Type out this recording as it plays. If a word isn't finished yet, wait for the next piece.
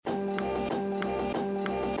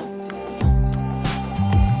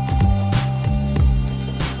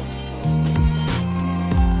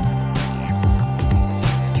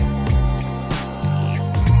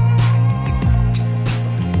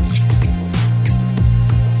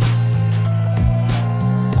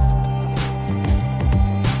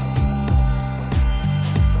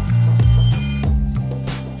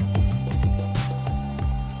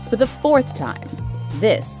4th time.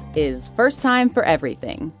 This is First Time for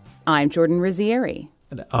Everything. I'm Jordan Rizzieri.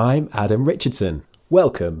 And I'm Adam Richardson.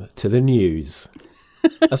 Welcome to the news.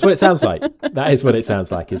 That's what it sounds like. That is what it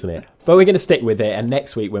sounds like, isn't it? But we're going to stick with it. And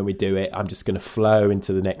next week when we do it, I'm just going to flow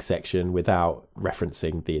into the next section without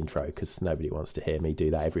referencing the intro because nobody wants to hear me do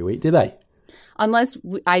that every week, do they? Unless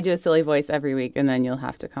I do a silly voice every week and then you'll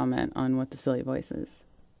have to comment on what the silly voice is.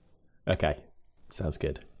 Okay. Sounds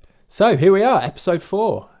good. So here we are, episode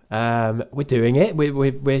 4. We're doing it.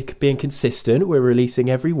 We're being consistent. We're releasing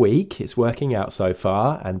every week. It's working out so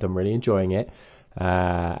far, and I'm really enjoying it.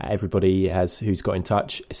 Everybody who's got in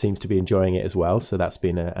touch seems to be enjoying it as well. So that's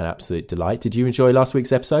been an absolute delight. Did you enjoy last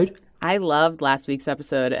week's episode? I loved last week's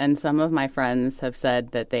episode, and some of my friends have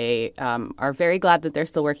said that they are very glad that they're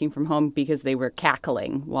still working from home because they were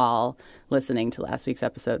cackling while listening to last week's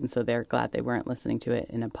episode, and so they're glad they weren't listening to it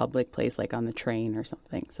in a public place like on the train or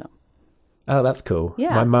something. So. Oh, that's cool.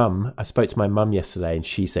 Yeah. I spoke to my mum yesterday and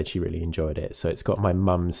she said she really enjoyed it. So it's got my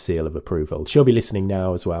mum's seal of approval. She'll be listening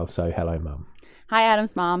now as well. So hello, Mum. Hi,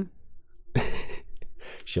 Adam's mom.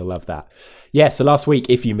 She'll love that. Yeah, so last week,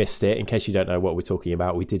 if you missed it, in case you don't know what we're talking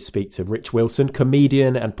about, we did speak to Rich Wilson,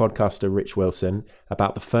 comedian and podcaster Rich Wilson,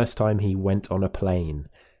 about the first time he went on a plane.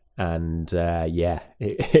 And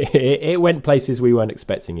it went places we weren't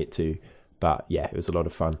expecting it to. But yeah, it was a lot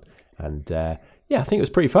of fun. And I think it was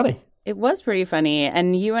pretty funny. It was pretty funny,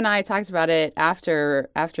 and you and I talked about it after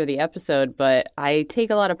the episode, but I take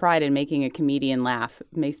a lot of pride in making a comedian laugh.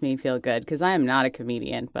 It makes me feel good, because I am not a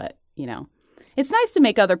comedian, but, you know, it's nice to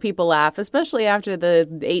make other people laugh, especially after the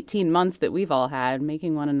 18 months that we've all had.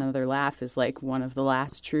 Making one another laugh is like one of the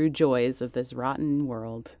last true joys of this rotten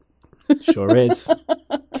world. Sure is.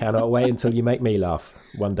 Cannot wait until you make me laugh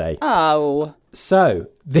one day. Oh. So,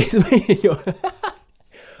 this...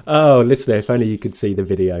 Oh, listener, if only you could see the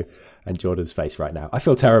video and Jordan's face right now. I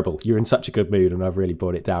feel terrible. You're in such a good mood and I've really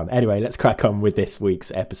brought it down. Anyway, let's crack on with this week's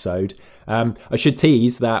episode. I should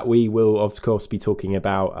tease that we will, of course, be talking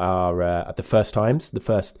about our the first times, the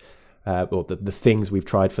things we've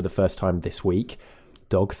tried for the first time this week,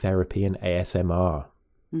 dog therapy and ASMR.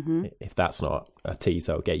 Mm-hmm. If that's not a tease,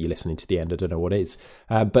 that'll get you listening to the end. I don't know what is.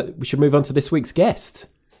 But we should move on to this week's guest.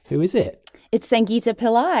 Who is it? It's Sangeeta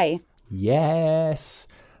Pillai. Yes.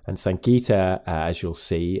 And Sangeeta, as you'll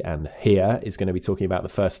see and hear, is going to be talking about the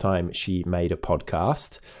first time she made a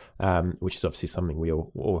podcast, which is obviously something we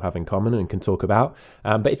all have in common and can talk about.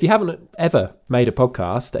 But if you haven't ever made a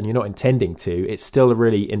podcast and you're not intending to, it's still a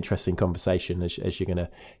really interesting conversation, as you're going to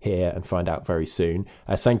hear and find out very soon.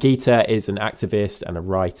 Sangeeta is an activist and a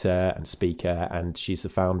writer and speaker, and she's the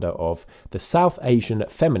founder of the South Asian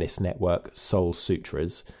feminist network Soul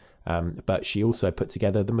Sutras. But she also put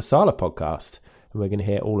together the Masala podcast. And we're going to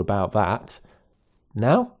hear all about that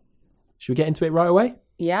now. Should we get into it right away?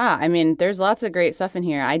 Yeah, I mean, there's lots of great stuff in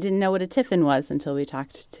here. I didn't know what a tiffin was until we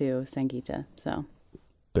talked to Sangeeta. So,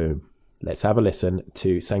 boom. Let's have a listen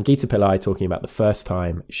to Sangeeta Pillai talking about the first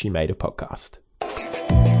time she made a podcast.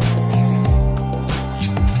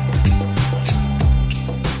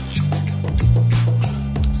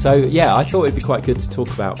 So, yeah, I thought it'd be quite good to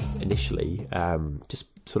talk about initially, just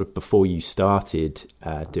sort of before you started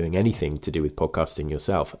doing anything to do with podcasting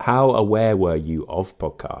yourself. How aware were you of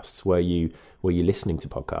podcasts? Were you listening to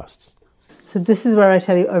podcasts? So this is where I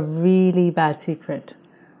tell you a really bad secret.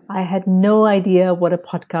 I had no idea what a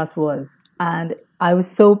podcast was. And I was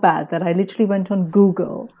so bad that I literally went on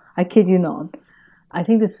Google. I kid you not. I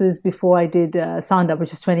think this was before I did Sound Up,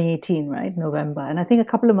 which was 2018, right? November. And I think a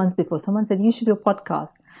couple of months before, someone said, you should do a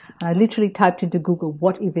podcast. And I literally typed into Google,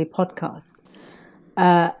 what is a podcast?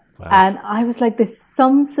 Wow. And I was like, it's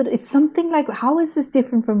something like, how is this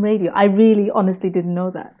different from radio? I really honestly didn't know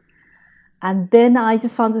that. And then I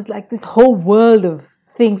just found this whole world of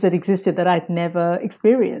things that existed that I'd never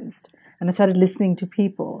experienced. And I started listening to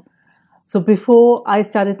people. So before I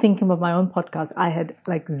started thinking about my own podcast, I had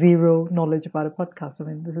like zero knowledge about a podcast. I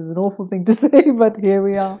mean, this is an awful thing to say, but here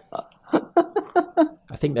we are.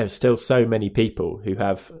 I think there's still so many people who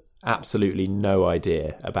have absolutely no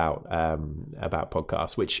idea about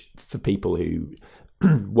podcasts, which for people who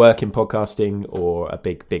work in podcasting or are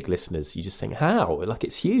big listeners, you just think, how? Like,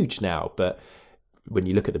 it's huge now. But when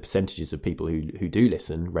you look at the percentages of people who do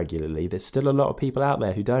listen regularly, there's still a lot of people out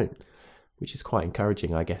there who don't, which is quite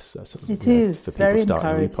encouraging, I guess. It is for people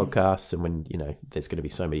starting new podcasts, and when there's going to be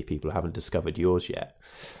so many people who haven't discovered yours yet.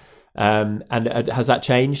 And has that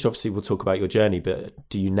changed? Obviously, we'll talk about your journey, but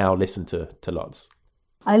do you now listen to lots?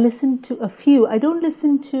 I listen to a few. I don't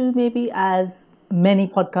listen to maybe as many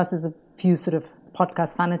podcasts as a few sort of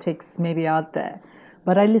podcast fanatics maybe out there.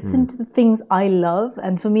 But I listen to the things I love.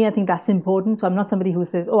 And for me, I think that's important. So I'm not somebody who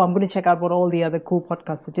says, oh, I'm going to check out what all the other cool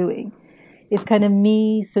podcasts are doing. It's kind of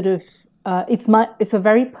me sort of, it's a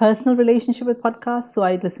very personal relationship with podcasts. So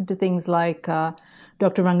I listen to things like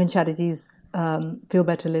Dr. Rangan Chatterjee's Feel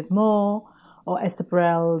Better, Live More, or Esther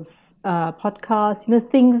Perel's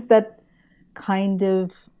podcast, things that kind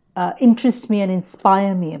of interest me and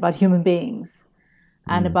inspire me about human beings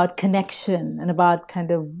and about connection and about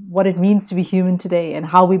kind of what it means to be human today and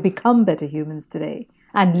how we become better humans today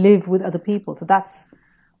and live with other people. So that's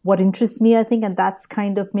what interests me, I think, and that's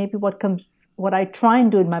kind of maybe what I try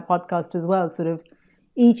and do in my podcast as well. Sort of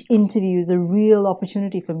each interview is a real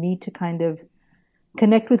opportunity for me to kind of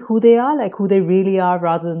connect with who they are, like who they really are,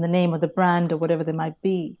 rather than the name or the brand or whatever they might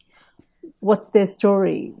be. What's their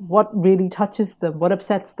story? What really touches them? What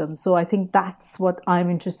upsets them? So I think that's what I'm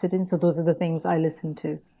interested in. So those are the things I listen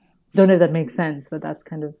to. Don't know if that makes sense, but that's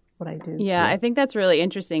kind of what I do. Yeah, I think that's really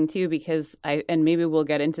interesting too, because and maybe we'll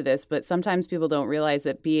get into this, but sometimes people don't realize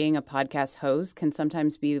that being a podcast host can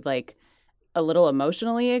sometimes be like a little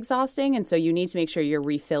emotionally exhausting. And so you need to make sure you're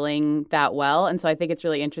refilling that well. And so I think it's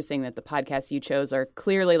really interesting that the podcasts you chose are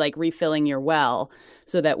clearly like refilling your well,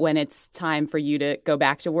 so that when it's time for you to go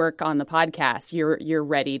back to work on the podcast, you're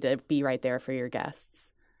ready to be right there for your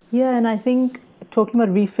guests. Yeah, and I think talking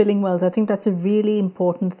about refilling wells, I think that's a really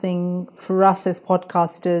important thing for us as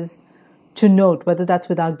podcasters to note, whether that's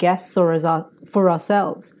with our guests or for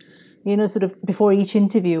ourselves. Sort of before each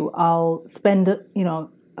interview, I'll spend,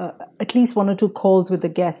 at least one or two calls with the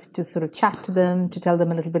guests to sort of chat to them, to tell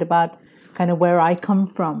them a little bit about kind of where I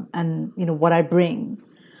come from and, what I bring,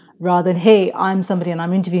 rather than, hey, I'm somebody and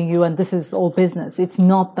I'm interviewing you and this is all business. It's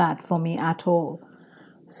not that for me at all.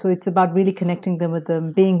 So it's about really connecting them with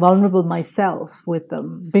them, being vulnerable myself with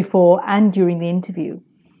them before and during the interview.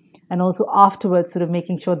 And also afterwards, sort of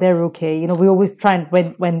making sure they're okay. We always try and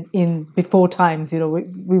when in before times, we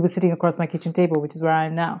were sitting across my kitchen table, which is where I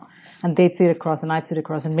am now. And they'd sit across and I'd sit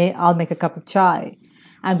across and I'll make a cup of chai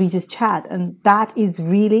and we just chat. And that is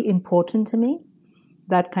really important to me,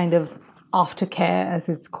 that kind of aftercare, as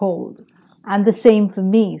it's called. And the same for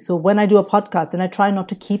me. So when I do a podcast, and I try not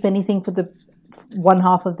to keep anything for the one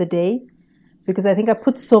half of the day, because I think I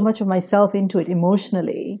put so much of myself into it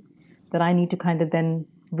emotionally that I need to kind of then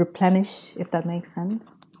replenish, if that makes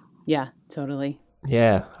sense. Yeah, totally.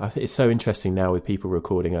 Yeah, I think it's so interesting now with people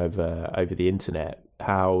recording over the internet,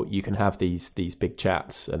 how you can have these big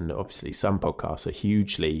chats, and obviously some podcasts are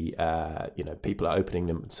hugely, people are opening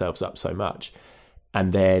themselves up so much,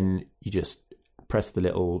 and then you just press the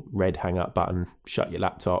little red hang up button, shut your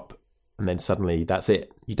laptop, and then suddenly that's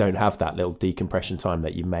it. You don't have that little decompression time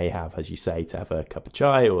that you may have, as you say, to have a cup of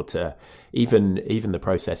chai, or to even the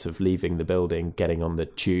process of leaving the building, getting on the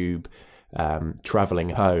tube,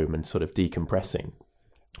 traveling home and sort of decompressing.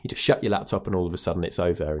 You just shut your laptop and all of a sudden it's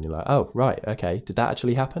over and you're like, oh, right, okay, did that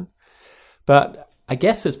actually happen? But I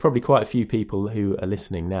guess there's probably quite a few people who are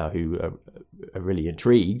listening now who are really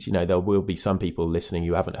intrigued. There will be some people listening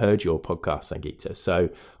who haven't heard your podcast, Sangeeta. So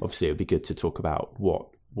obviously it would be good to talk about what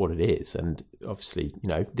it is. And obviously,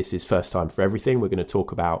 this is first time for everything. We're going to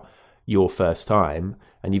talk about your first time,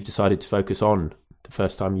 and you've decided to focus on the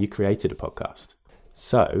first time you created a podcast.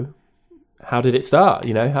 So how did it start?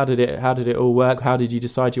 How did it all work? How did you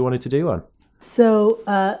decide you wanted to do one? So,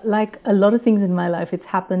 like a lot of things in my life, it's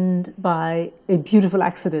happened by a beautiful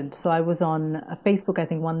accident. So I was on Facebook, I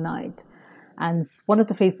think, one night, and one of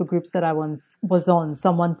the Facebook groups that I once was on,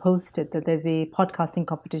 someone posted that there's a podcasting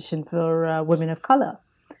competition for women of color.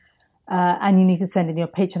 And you need to send in your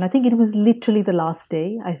pitch. And I think it was literally the last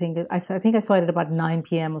day. I think I saw it at about 9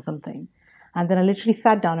 p.m. or something. And then I literally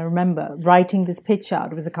sat down. I remember writing this pitch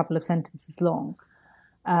out. It was a couple of sentences long.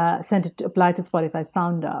 Sent it to apply to Spotify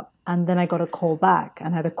Sound Up. And then I got a call back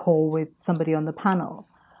and had a call with somebody on the panel.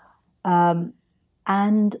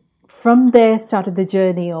 And from there started the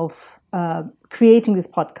journey of creating this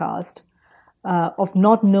podcast, of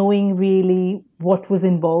not knowing really what was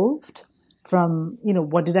involved. From,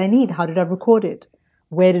 what did I need? How did I record it?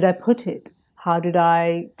 Where did I put it? How did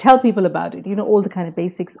I tell people about it? All the kind of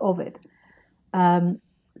basics of it.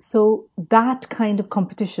 So that kind of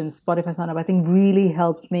competition, Spotify Sound Up, I think really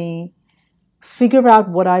helped me figure out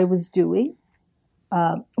what I was doing,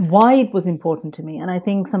 why it was important to me. And I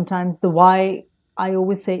think sometimes the why, I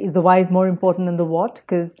always say the why is more important than the what,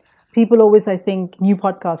 because people always, I think, new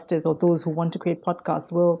podcasters or those who want to create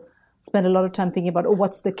podcasts will spend a lot of time thinking about,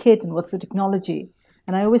 what's the kit and what's the technology?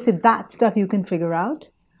 And I always say that stuff you can figure out.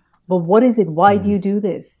 But what is it? Why do you do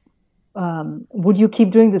this? Would you keep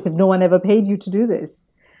doing this if no one ever paid you to do this?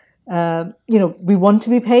 we want to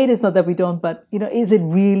be paid. It's not that we don't, but, is it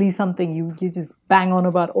really something you just bang on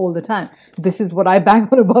about all the time? This is what I bang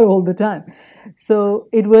on about all the time. So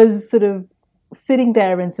it was sort of sitting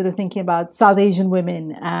there and sort of thinking about South Asian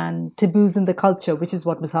women and taboos in the culture, which is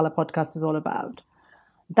what Masala Podcast is all about.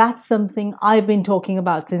 That's something I've been talking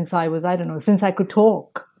about since I was, since I could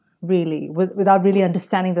talk, really, without really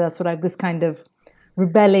understanding that that's what this kind of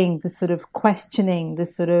rebelling, this sort of questioning,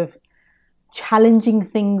 this sort of challenging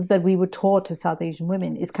things that we were taught as South Asian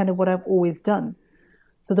women is kind of what I've always done.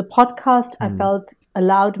 So the podcast, I felt,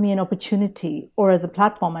 allowed me an opportunity, or as a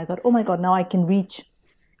platform, I thought, oh my God, now I can reach,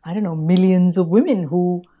 millions of women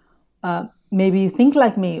who maybe think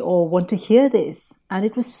like me or want to hear this. And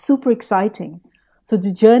it was super exciting. So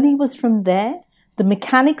the journey was from there. The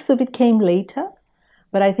mechanics of it came later.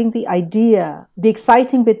 But I think the idea, the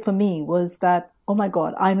exciting bit for me was that, oh my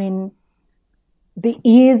God, I'm in the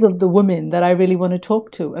ears of the women that I really want to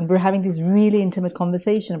talk to. And we're having this really intimate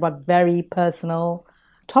conversation about very personal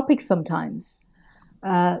topics sometimes.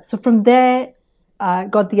 So from there, I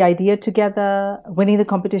got the idea together. Winning the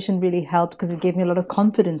competition really helped because it gave me a lot of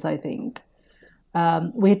confidence, I think.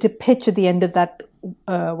 We had to pitch at the end of that,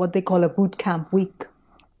 what they call a boot camp week,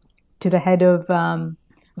 to the head of,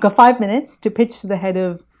 we got 5 minutes to pitch to the head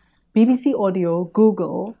of BBC Audio,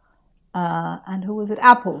 Google, and who was it?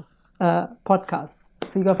 Apple podcast.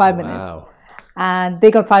 So you got 5 minutes. Wow. And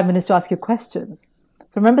they got 5 minutes to ask you questions.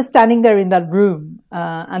 So I remember standing there in that room,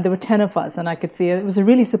 and there were 10 of us, and I could see it was a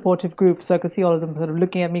really supportive group. So I could see all of them sort of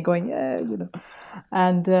looking at me going, yeah,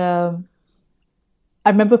 And I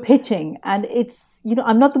remember pitching, and it's,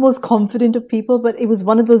 I'm not the most confident of people, but it was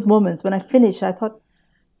one of those moments when I finished, I thought,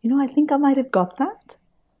 I think I might have got that.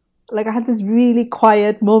 Like I had this really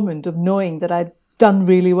quiet moment of knowing that I'd done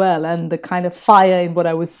really well, and the kind of fire in what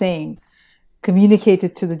I was saying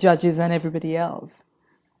communicated to the judges and everybody else.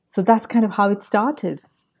 So that's kind of how it started.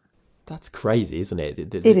 That's crazy, isn't it?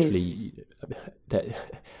 It Literally, a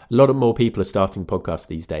lot of more people are starting podcasts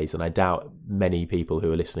these days, and I doubt many people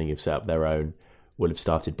who are listening who've set up their own will have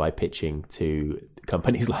started by pitching to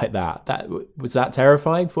companies like that. Was that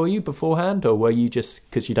terrifying for you beforehand, or were you just,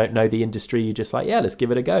 because you don't know the industry, you just like, yeah, let's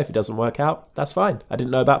give it a go. If it doesn't work out, that's fine. I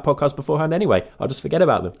didn't know about podcasts beforehand anyway. I'll just forget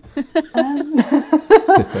about them.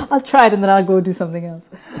 I'll try it and then I'll go do something else.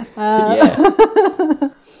 Yeah.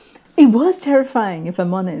 It was terrifying, if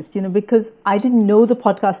I'm honest, because I didn't know the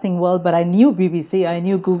podcasting world, but I knew BBC, I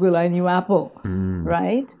knew Google, I knew Apple,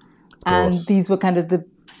 right? And these were kind of the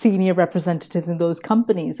senior representatives in those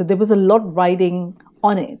companies. So there was a lot riding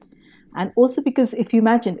on it. And also because if you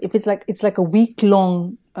imagine, if it's like a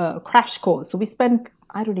week-long crash course. So we spent,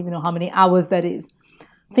 I don't even know how many hours that is,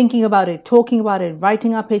 thinking about it, talking about it,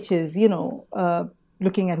 writing our pitches,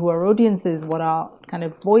 looking at who our audience is, what our kind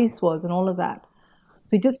of voice was and all of that.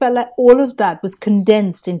 So it just felt like all of that was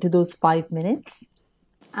condensed into those 5 minutes.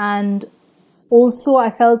 And also I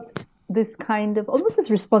felt this kind of almost this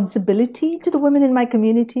responsibility to the women in my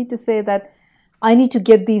community to say that I need to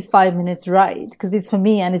get these 5 minutes right because it's for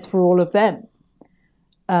me and it's for all of them.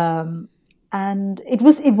 And it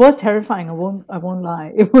was terrifying. I won't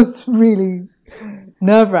lie. It was really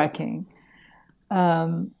nerve-wracking.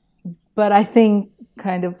 But I think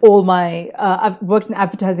kind of all my, I've worked in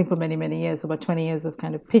advertising for many, many years, so about 20 years of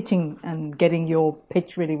kind of pitching and getting your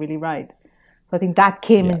pitch really, really right. So I think that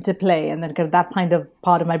came into play, and then kind of that kind of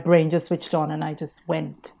part of my brain just switched on and I just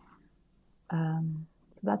went.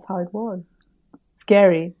 So that's how it was.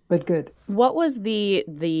 Scary, but good. What was the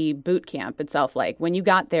boot camp itself like? When you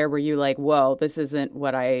got there, were you like, whoa, this isn't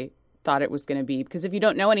what I thought it was going to be? Because if you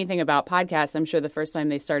don't know anything about podcasts, I'm sure the first time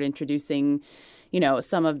they start introducing,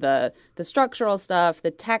 some of the structural stuff,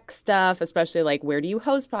 the tech stuff, especially like where do you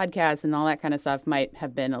host podcasts and all that kind of stuff might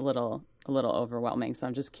have been a little overwhelming. So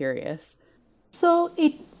I'm just curious. So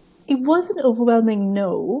it wasn't overwhelming,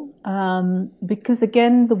 no, because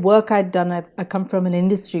again, the work I'd done, I come from an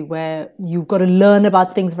industry where you've got to learn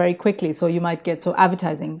about things very quickly. So you might get,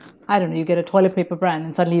 advertising, I don't know, you get a toilet paper brand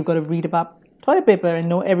and suddenly you've got to read about toilet paper and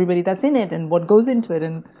know everybody that's in it and what goes into it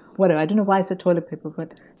and whatever. I don't know why I said toilet paper, but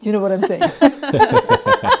do you know what I'm saying?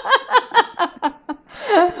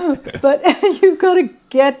 But you've got to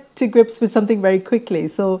get to grips with something very quickly.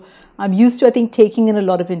 So I'm used to, I think, taking in a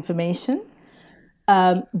lot of information.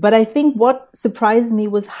 But I think what surprised me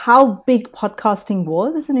was how big podcasting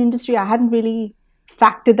was as an industry. I hadn't really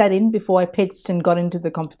factored that in before I pitched and got into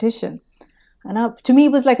the competition. And to me,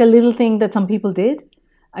 it was like a little thing that some people did.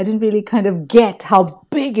 I didn't really kind of get how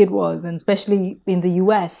big it was, and especially in the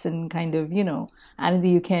US and kind of, and in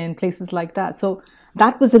the UK and places like that. So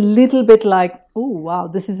that was a little bit like, oh, wow,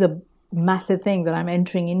 this is a massive thing that I'm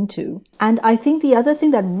entering into. And I think the other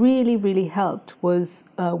thing that really, really helped was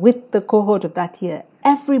with the cohort of that year,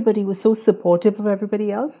 everybody was so supportive of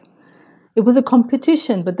everybody else. It was a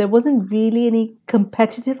competition, but there wasn't really any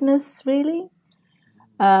competitiveness, really.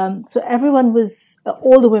 So everyone was,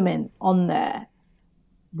 all the women on there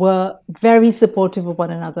were very supportive of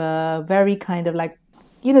one another, very kind of like,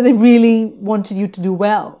 you know, they really wanted you to do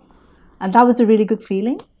well. And that was a really good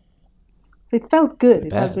feeling. So it felt good.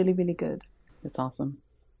 It felt really, really good. It's awesome.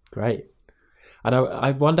 Great. And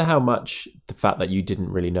I wonder how much the fact that you didn't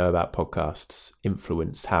really know about podcasts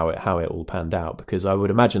influenced how it all panned out, because I would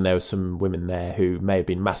imagine there were some women there who may have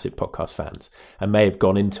been massive podcast fans and may have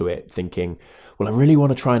gone into it thinking, well, I really want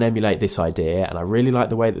to try and emulate this idea, and I really like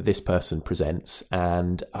the way that this person presents,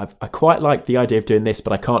 and I quite like the idea of doing this,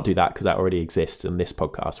 but I can't do that because that already exists in this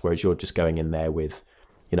podcast, whereas you're just going in there with,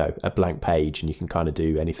 you know, a blank page and you can kind of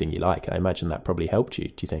do anything you like. I imagine that probably helped you,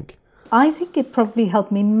 do you think? I think it probably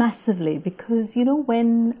helped me massively because, you know,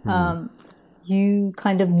 when you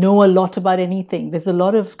kind of know a lot about anything, there's a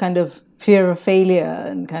lot of kind of fear of failure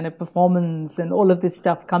and kind of performance and all of this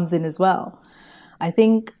stuff comes in as well. I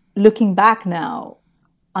think looking back now,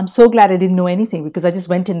 I'm so glad I didn't know anything because I just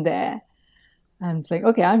went in there and was like,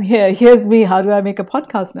 okay, I'm here. Here's me. How do I make a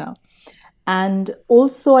podcast now? And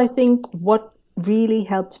also, I think what really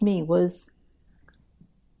helped me was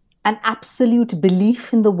an absolute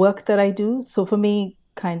belief in the work that I do. So for me,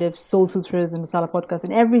 kind of Soulful Tourism, Masala Podcast,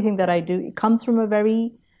 and everything that I do, it comes from a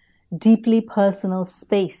very deeply personal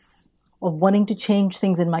space of wanting to change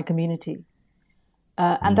things in my community.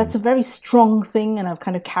 And that's a very strong thing, and I've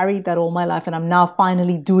kind of carried that all my life, and I'm now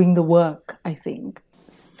finally doing the work, I think.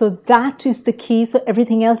 So that is the key. So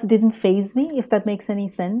everything else didn't faze me, if that makes any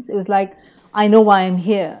sense. It was like, I know why I'm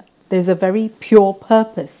here. There's a very pure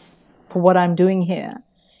purpose for what I'm doing here.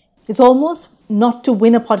 It's almost not to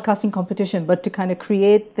win a podcasting competition, but to kind of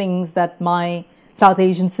create things that my South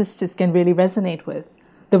Asian sisters can really resonate with.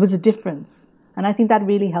 There was a difference. And I think that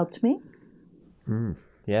really helped me.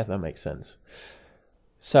 Yeah, that makes sense.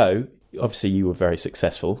 So obviously you were very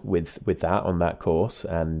successful with that on that course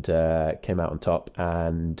and came out on top,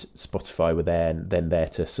 and Spotify were then there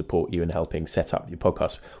to support you in helping set up your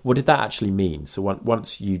podcast. What did that actually mean? So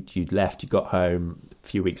once you'd left, you got home a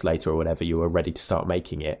few weeks later or whatever, you were ready to start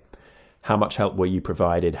making it. How much help were you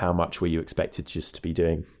provided? How much were you expected just to be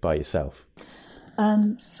doing by yourself?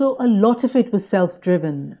 So a lot of it was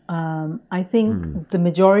self-driven. I think the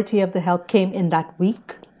majority of the help came in that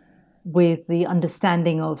week with the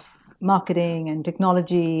understanding of marketing and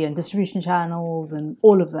technology and distribution channels and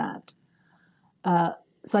all of that.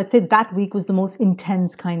 So I'd say that week was the most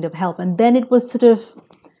intense kind of help. And then it was sort of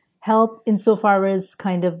help insofar as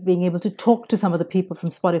kind of being able to talk to some of the people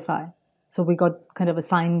from Spotify. So we got kind of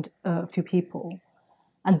assigned a few people,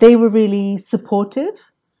 and they were really supportive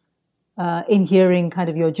in hearing kind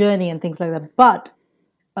of your journey and things like that. But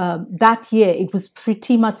that year, it was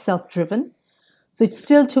pretty much self-driven. So it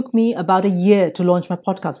still took me about a year to launch my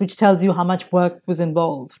podcast, which tells you how much work was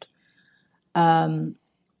involved.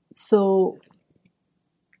 So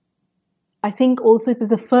I think also it was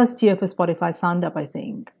the first year for Spotify Sound Up, I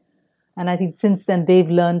think. And I think since then they've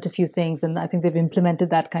learned a few things, and I think they've implemented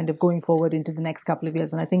that kind of going forward into the next couple of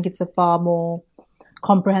years. And I think it's a far more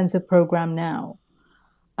comprehensive program now.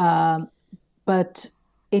 But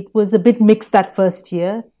it was a bit mixed that first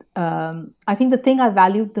year. I think the thing I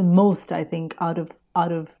valued the most, I think, out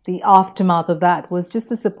of the aftermath of that was just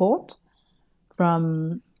the support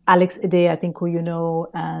from Alex Ide, I think, who you know,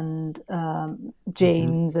 and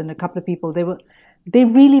James and a couple of people. They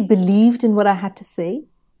really believed in what I had to say.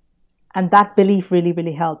 And that belief really,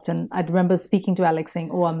 really helped. And I remember speaking to Alex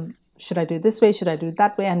saying, should I do it this way? Should I do it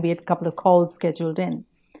that way? And we had a couple of calls scheduled in.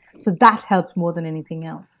 So that helped more than anything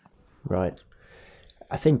else. Right.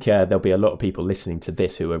 I think there'll be a lot of people listening to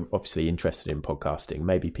this who are obviously interested in podcasting,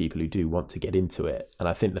 maybe people who do want to get into it. And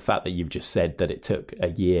I think the fact that you've just said that it took a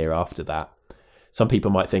year after that, some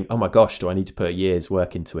people might think, oh my gosh, do I need to put a year's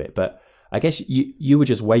work into it? But I guess you were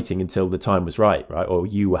just waiting until the time was right? Or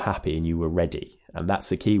you were happy and you were ready. And that's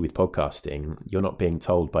the key with podcasting. You're not being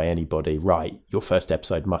told by anybody, right, your first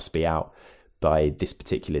episode must be out by this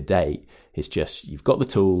particular date. It's just, you've got the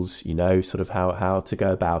tools, you know, sort of how to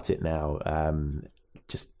go about it now.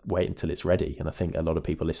 Just wait until it's ready. And I think a lot of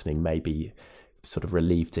people listening may be sort of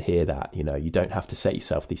relieved to hear that. You know, you don't have to set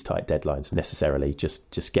yourself these tight deadlines necessarily.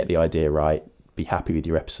 Just get the idea right, be happy with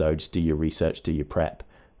your episodes, do your research, do your prep,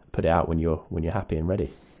 put it out when you're happy and ready.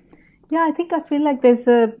 Yeah, I feel like there's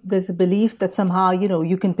a belief that somehow, you know,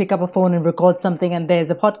 you can pick up a phone and record something and there's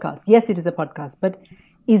a podcast. Yes, it is a podcast, but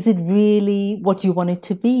is it really what you want it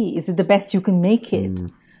to be? Is it the best you can make it?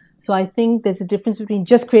 So I think there's a difference between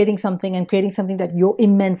just creating something and creating something that you're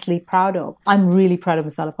immensely proud of. I'm really proud of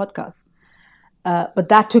Masala Podcast. But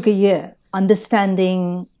that took a year.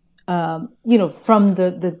 Understanding, from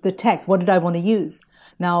the tech, what did I want to use?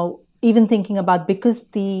 Now, even thinking about, because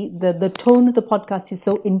the tone of the podcast is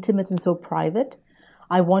so intimate and so private,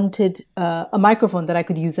 I wanted a microphone that I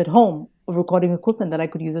could use at home, a recording equipment that I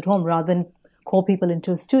could use at home, rather than call people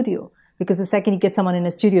into a studio. Because the second you get someone in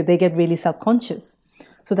a studio, they get really self-conscious.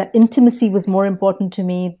 So that intimacy was more important to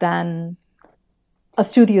me than a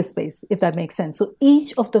studio space, if that makes sense. So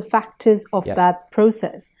each of the factors of that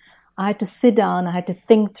process, I had to sit down, I had to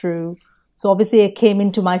think through. So obviously I came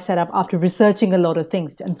into my setup after researching a lot of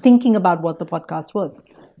things and thinking about what the podcast was.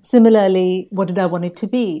 Similarly, what did I want it to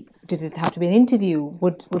be? Did it have to be an interview?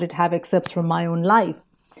 Would it have excerpts from my own life?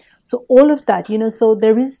 So all of that, so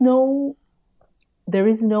there is no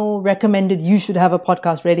recommended you should have a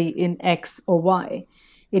podcast ready in X or Y.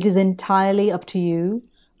 It is entirely up to you.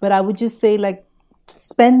 But I would just say,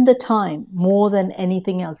 spend the time more than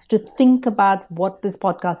anything else to think about what this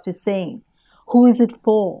podcast is saying. Who is it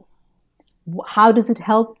for? How does it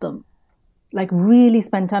help them? Really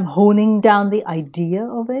spend time honing down the idea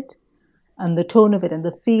of it and the tone of it and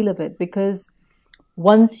the feel of it. Because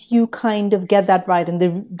once you kind of get that right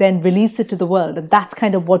and then release it to the world, and that's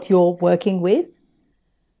kind of what you're working with,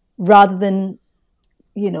 rather than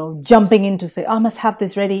jumping in to say, I must have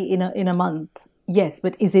this ready in a month. Yes,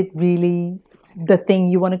 but is it really the thing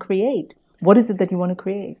you want to create? What is it that you want to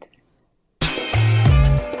create?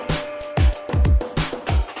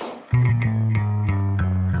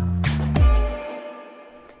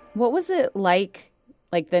 What was it like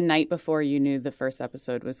the night before you knew the first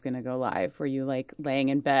episode was going to go live? Were you laying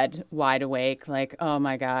in bed wide awake, oh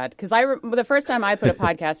my God? Because the first time I put a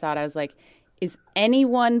podcast out, I was like, is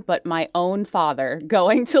anyone but my own father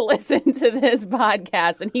going to listen to this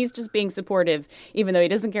podcast? And he's just being supportive, even though he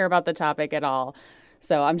doesn't care about the topic at all.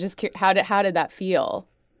 So I'm just curious, how did that feel?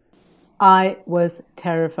 I was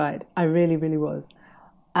terrified. I really, really was.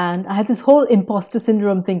 And I had this whole imposter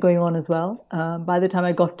syndrome thing going on as well. By the time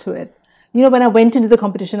I got to it, when I went into the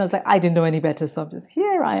competition, I was like, I didn't know any better. So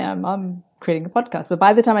here I am. I'm creating a podcast. But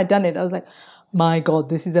by the time I'd done it, I was like, my God,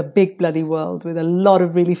 this is a big bloody world with a lot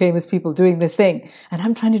of really famous people doing this thing. And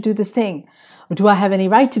I'm trying to do this thing. Do I have any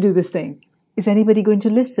right to do this thing? Is anybody going to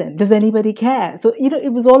listen? Does anybody care? So,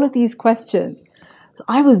 it was all of these questions. So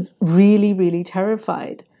I was really, really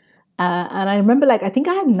terrified. And I remember, I think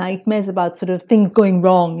I had nightmares about sort of things going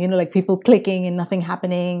wrong, people clicking and nothing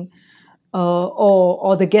happening.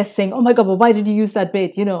 Or the guest saying, oh my God, well, why did you use that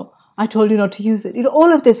bit? I told you not to use it.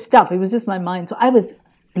 All of this stuff. It was just my mind. So I was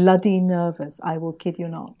bloody nervous. I will kid you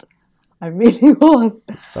not. I really was.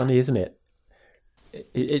 It's funny, isn't it?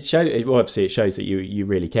 It shows that you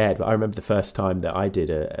really cared. But I remember the first time that I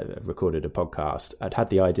recorded a podcast, I'd had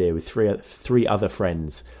the idea with three other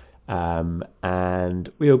friends, and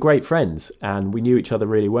we were great friends, and we knew each other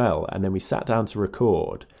really well. And then we sat down to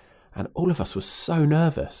record, and all of us were so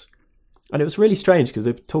nervous. And it was really strange because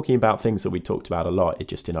they were talking about things that we talked about a lot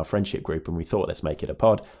just in our friendship group, and we thought, let's make it a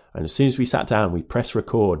pod. And as soon as we sat down, we pressed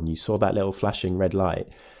record, and you saw that little flashing red light.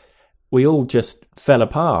 We all just fell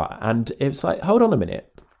apart, and it was like, hold on a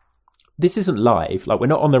minute. This isn't live. We're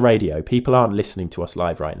not on the radio. People aren't listening to us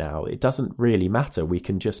live right now. It doesn't really matter. We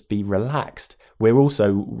can just be relaxed. We were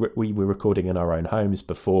recording in our own homes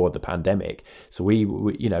before the pandemic. So we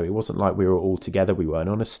it wasn't like we were all together. We weren't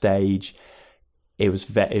on a stage. It was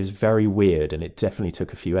very weird, and it definitely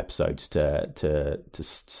took a few episodes to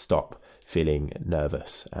stop feeling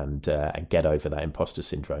nervous and get over that imposter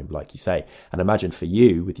syndrome, like you say. And imagine for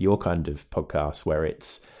you with your kind of podcast where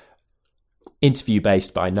it's interview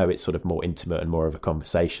based, but I know it's sort of more intimate and more of a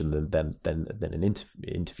conversation than an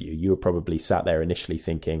interview. You were probably sat there initially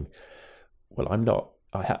thinking, well,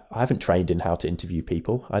 I haven't trained in how to interview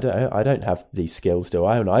people. I don't have these skills, do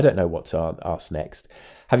I? And I don't know what to ask next.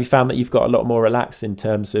 Have you found that you've got a lot more relaxed in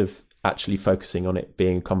terms of actually focusing on it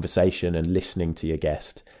being a conversation and listening to your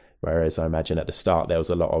guest? Whereas I imagine at the start there was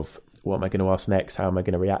a lot of, what am I going to ask next? How am I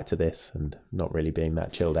going to react to this? And not really being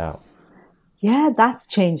that chilled out. Yeah, that's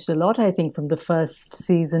changed a lot, I think, from the first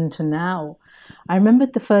season to now. I remember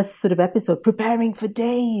the first sort of episode, preparing for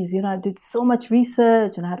days. I did so much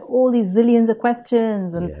research and I had all these zillions of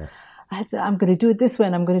questions. And I had to, I'm going to do it this way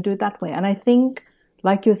and I'm going to do it that way. And I think,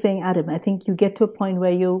 like you're saying, Adam, I think you get to a point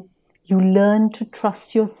where you learn to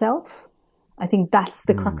trust yourself. I think that's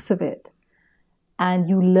the crux of it. And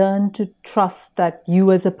you learn to trust that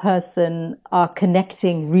you as a person are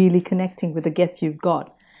really connecting with the guests you've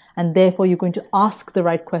got. And therefore, you're going to ask the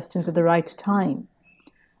right questions at the right time.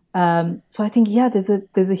 So I think,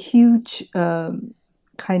 there's a huge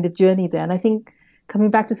kind of journey there. And I think coming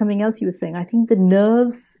back to something else you were saying, I think the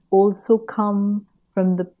nerves also come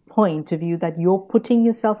from the point of view that you're putting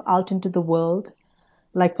yourself out into the world.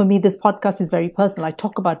 Like for me, this podcast is very personal. I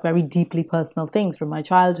talk about very deeply personal things from my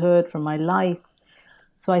childhood, from my life.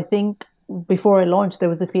 So I think before I launched, there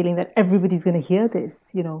was the feeling that everybody's going to hear this.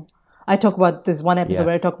 You know, I talk about this one episode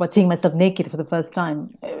where I talk about seeing myself naked for the first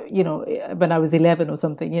time, you know, when I was 11 or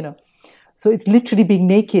something, you know. So it's literally being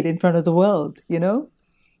naked in front of the world, you know.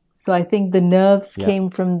 So I think the nerves came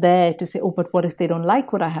from there to say, oh, but what if they don't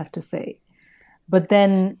like what I have to say? But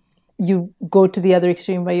then you go to the other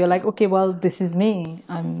extreme where you're like, okay, well, this is me.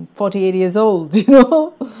 I'm 48 years old, you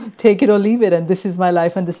know, take it or leave it. And this is my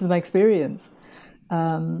life and this is my experience.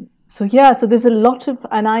 So there's a lot of,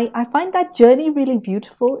 and I find that journey really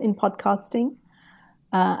beautiful in podcasting.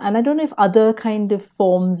 And I don't know if other kind of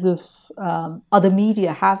forms of other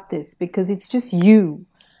media have this, because it's just you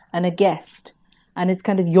and a guest. And it's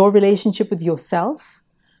kind of your relationship with yourself,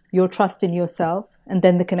 your trust in yourself, and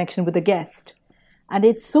then the connection with the guest. And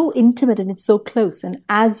it's so intimate and it's so close. And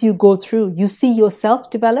as you go through, you see yourself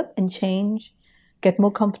develop and change, get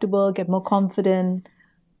more comfortable, get more confident,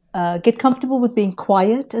 get comfortable with being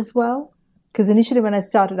quiet as well. Because initially when I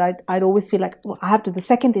started, I'd always feel like, well, the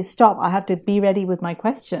second they stop, I have to be ready with my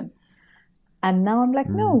question. And now I'm like,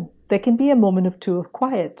 no, there can be a moment or two of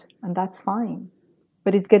quiet, and that's fine.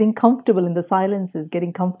 But it's getting comfortable in the silences,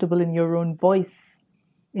 getting comfortable in your own voice,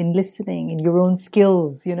 in listening, in your own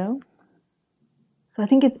skills, you know? So I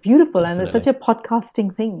think it's beautiful, and it's such a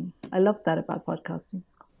podcasting thing. I love that about podcasting.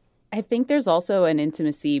 I think there's also an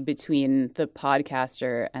intimacy between the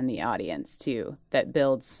podcaster and the audience, too, that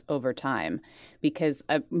builds over time. Because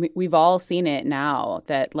we've all seen it now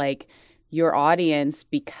that, like, your audience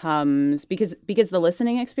becomes, because the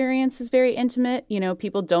listening experience is very intimate. You know,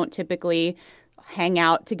 people don't typically hang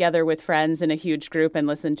out together with friends in a huge group and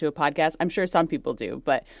listen to a podcast. I'm sure some people do,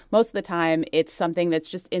 but most of the time it's something that's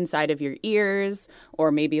just inside of your ears,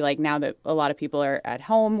 or maybe like now that a lot of people are at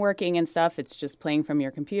home working and stuff, it's just playing from your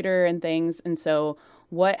computer and things. And so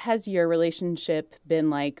what has your relationship been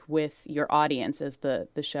like with your audience as the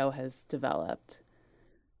show has developed?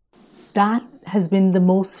 That has been the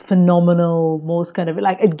most phenomenal, most kind of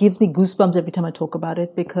like, it gives me goosebumps every time I talk about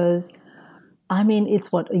it, because I mean, it's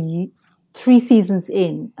 3 seasons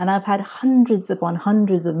in, and I've had hundreds upon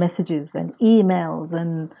hundreds of messages and emails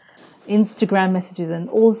and Instagram messages and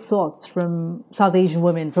all sorts from South Asian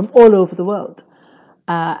women from all over the world.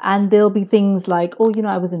 And there'll be things like, oh, you know,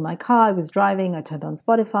 I was in my car, I was driving, I turned on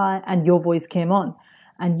Spotify and your voice came on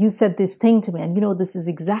and you said this thing to me. And, you know, this is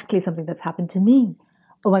exactly something that's happened to me.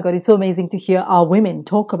 Oh my God, it's so amazing to hear our women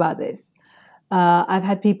talk about this. I've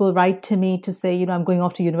had people write to me to say, you know, I'm going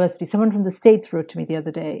off to university. Someone from the States wrote to me the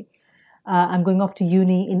other day. I'm going off to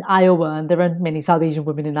uni in Iowa, and there aren't many South Asian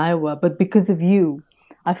women in Iowa, but because of you,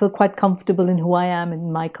 I feel quite comfortable in who I am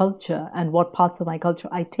and my culture and what parts of my culture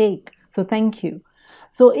I take. So thank you.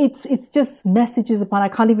 So it's just messages upon, I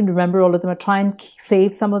can't even remember all of them. I try and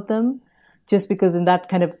save some of them just because in that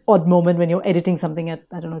kind of odd moment when you're editing something at,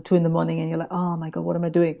 2 a.m. and you're like, oh my God, what am I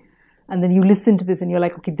doing? And then you listen to this and you're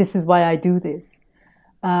like, okay, this is why I do this.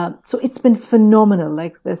 So it's been phenomenal.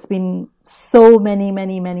 Like there's been so many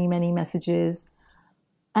messages,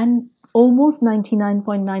 and almost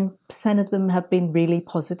 99.9% of them have been really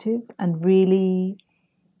positive and really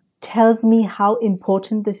tells me how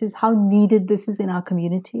important this is, how needed this is in our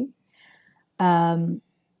community. And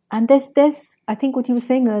there's, I think what you were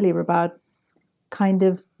saying earlier about kind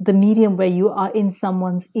of the medium where you are in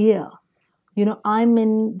someone's ear. You know, I'm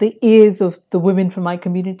in the ears of the women from my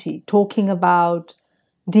community talking about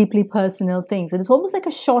deeply personal things. And it's almost like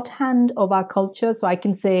a shorthand of our culture. So I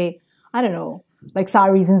can say, I don't know, like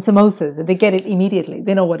saris and samosas, and they get it immediately.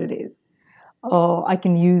 They know what it is. Or I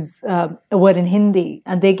can use a word in Hindi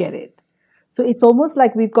and they get it. So it's almost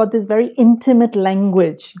like we've got this very intimate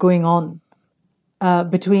language going on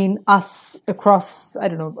between us across, I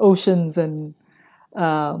don't know, oceans and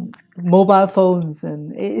mobile phones.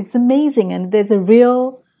 And it's amazing. And there's a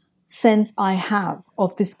real sense I have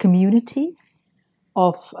of this community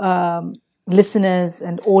of listeners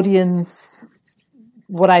and audience,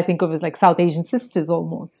 what I think of as like South Asian sisters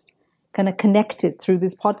almost, kind of connected through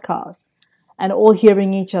this podcast and all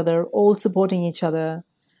hearing each other, all supporting each other.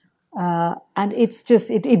 And it's just,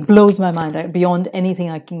 it blows my mind, right? Beyond anything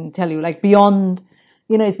I can tell you, like beyond,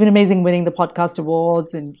 you know, it's been amazing winning the podcast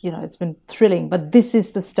awards and, you know, it's been thrilling, but this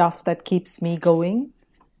is the stuff that keeps me going.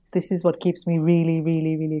 This is what keeps me really,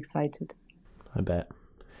 really, really excited. I bet.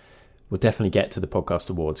 we'll definitely get to the podcast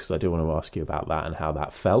awards because I do want to ask you about that and how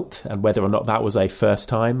that felt and whether or not that was a first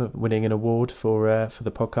time of winning an award for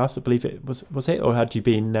the podcast. I believe it was it, or had you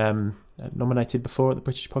been nominated before at the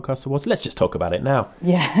British Podcast Awards? Let's just talk about it now.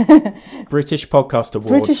 Yeah. British Podcast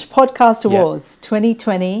Awards. British Podcast Awards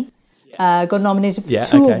 2020. Got nominated for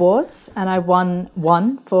two awards, and I won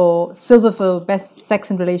one for Silver for Best Sex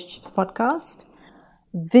and Relationships Podcast.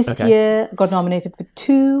 This year, got nominated for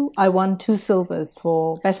two. I won 2 silvers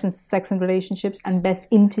for Best in Sex and Relationships and Best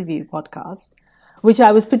Interview Podcast, which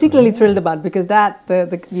I was particularly thrilled about because that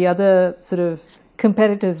the other sort of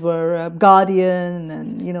competitors were Guardian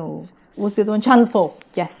and, you know, what's the other one? Channel 4.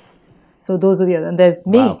 Yes. So those were the other. And there's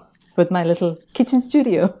me with my little kitchen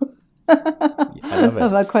studio. I love it. I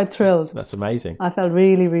felt quite thrilled. That's amazing. I felt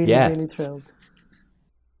really thrilled.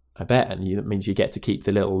 I bet, and that means you get to keep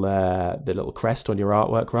the little crest on your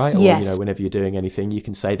artwork, right? Or, yes. you know, whenever you're doing anything, you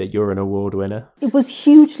can say that you're an award winner. It was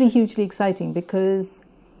hugely exciting because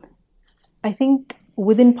I think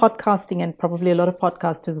within podcasting, and probably a lot of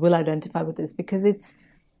podcasters will identify with this, because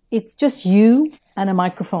it's just you and a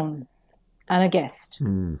microphone and a guest,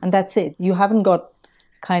 and that's it. You haven't got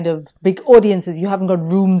kind of big audiences. You haven't got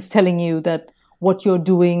rooms telling you that what you're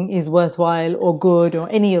doing is worthwhile or good or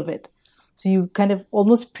any of it. So you kind of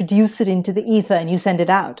almost produce it into the ether and you send it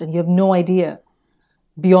out and you have no idea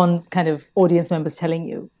beyond kind of audience members telling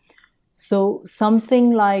you. So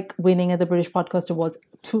something like winning at the British Podcast Awards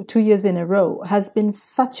two years in a row has been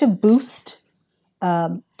such a boost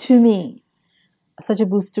to me, such a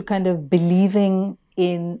boost to kind of believing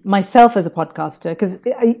in myself as a podcaster. Because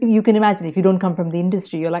you can imagine, if you don't come from the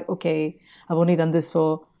industry, you're like, okay, I've only done this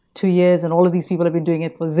for 2 years and all of these people have been doing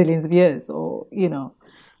it for zillions of years, or, you know.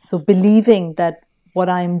 So believing that what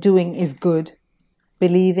I'm doing is good,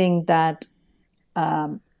 believing that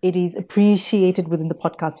it is appreciated within the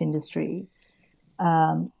podcast industry.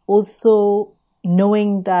 Also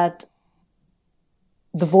knowing that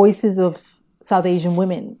the voices of South Asian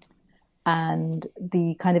women and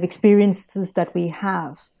the kind of experiences that we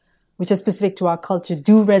have, which are specific to our culture,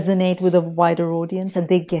 do resonate with a wider audience, and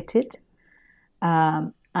they get it.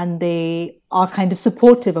 And they are kind of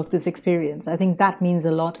supportive of this experience. I think that means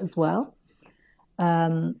a lot as well.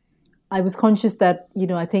 I was conscious that, you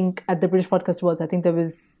know, I think at the British Podcast Awards, I think there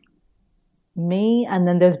was me, and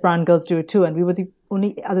then there's Brown Girls Do It Too, and we were the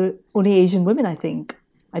only Asian women, I think.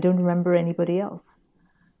 I don't remember anybody else.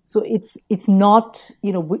 So it's not,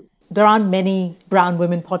 you know, there aren't many brown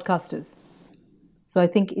women podcasters. So I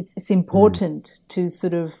think it's important to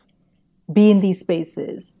sort of be in these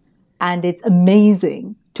spaces, and it's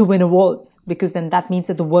amazing to win awards, because then that means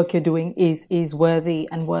that the work you're doing is worthy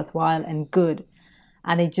and worthwhile and good.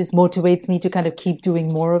 And it just motivates me to kind of keep doing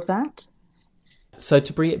more of that. So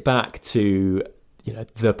to bring it back to, you know,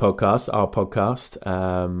 the podcast, our podcast,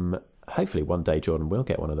 hopefully one day, Jordan, will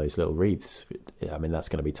get one of those little wreaths. I mean, that's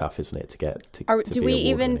going to be tough, isn't it, to get to do we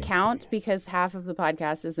even count? Because half of the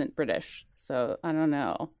podcast isn't British. So I don't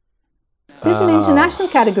know. There's an international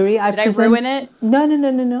category. Did I ruin it?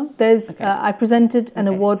 No. There's I presented an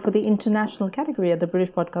award for the international category at the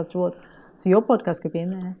British Podcast Awards. So your podcast could be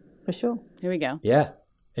in there for sure. Here we go. Yeah.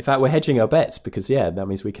 In fact, we're hedging our bets because, that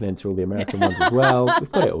means we can enter all the American ones as well. We've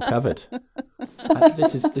got it all covered.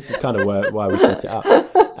 This is kind of why we set it up.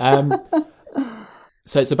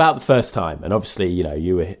 So it's about the first time, and obviously, you know,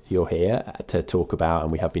 you're here to talk about,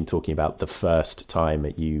 and we have been talking about the first time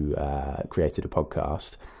that you created a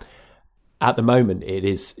podcast. At the moment,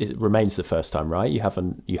 it remains the first time, right? You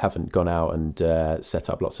haven't gone out and set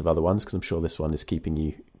up lots of other ones, because I'm sure this one is keeping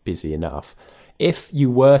you busy enough. If you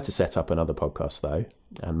were to set up another podcast, though,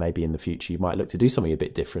 and maybe in the future you might look to do something a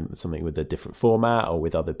bit different, something with a different format or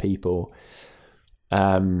with other people,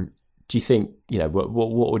 do you think, you know,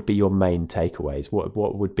 what would be your main takeaways? What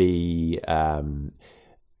would be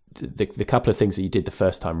the couple of things that you did the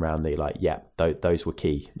first time round that you're like, those were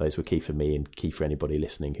key. Those were key for me and key for anybody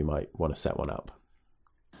listening who might want to set one up?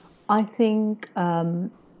 I think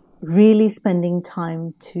really spending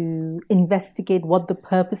time to investigate what the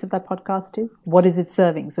purpose of that podcast is. What is it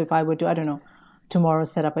serving? So if I were to, I don't know, tomorrow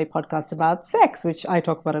set up a podcast about sex, which I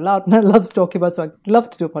talk about a lot and I love talking about, so I'd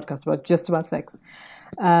love to do a podcast about just about sex.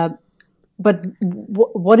 But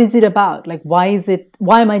what is it about? Like, why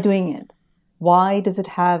am I doing it? Why does it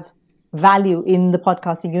have value in the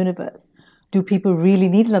podcasting universe? Do people really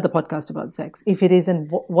need another podcast about sex? If it isn't,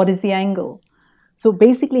 what is the angle? So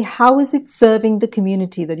basically, how is it serving the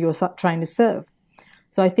community that you're trying to serve?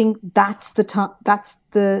 So I think that's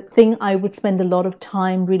the thing I would spend a lot of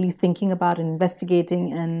time really thinking about and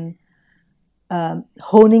investigating and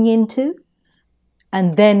honing into,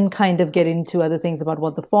 and then kind of get into other things about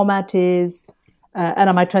what the format is, And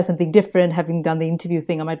I might try something different. Having done the interview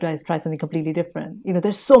thing, I might try something completely different.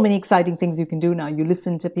 There's so many exciting things you can do now. You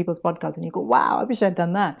listen to people's podcasts and you go, wow, I wish I'd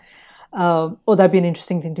done that. Or that'd be an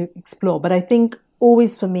interesting thing to explore. But I think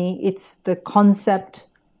always for me, it's the concept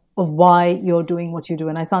of why you're doing what you do.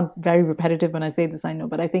 And I sound very repetitive when I say this, I know,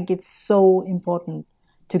 but I think it's so important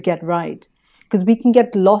to get right, because we can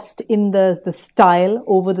get lost in the style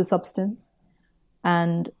over the substance.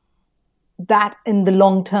 And that in the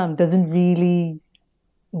long term doesn't really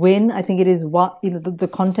win. I think it is what, the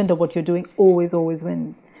content of what you're doing always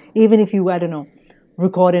wins. Even if you, I don't know,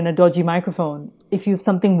 record in a dodgy microphone, if you have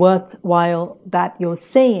something worthwhile that you're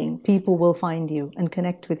saying, people will find you and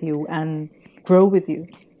connect with you and grow with you.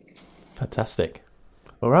 Fantastic.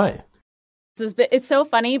 All right. It's so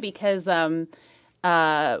funny because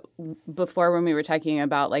before, when we were talking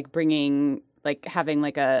about like having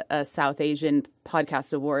like a South Asian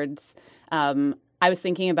podcast awards, I was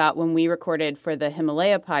thinking about when we recorded for the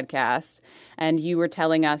Himalaya podcast, and you were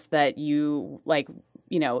telling us that you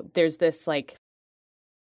there's this like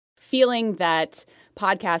feeling that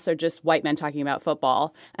podcasts are just white men talking about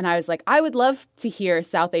football. And I was like, I would love to hear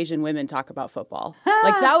South Asian women talk about football.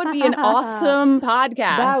 Like, that would be an awesome podcast.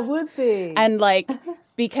 That would be. And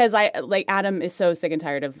because Adam is so sick and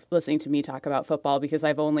tired of listening to me talk about football, because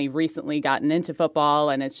I've only recently gotten into football,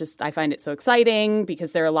 and it's just, I find it so exciting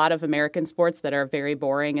because there are a lot of American sports that are very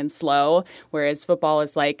boring and slow, whereas football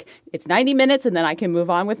is like, it's 90 minutes and then I can move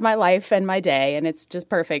on with my life and my day, and it's just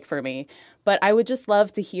perfect for me. But I would just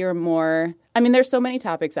love to hear more. I mean, there's so many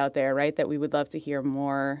topics out there, right, that we would love to hear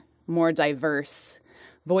more diverse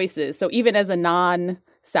voices. So even as a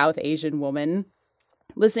non-South Asian woman,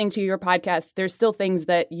 listening to your podcast, there's still things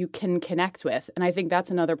that you can connect with. And I think that's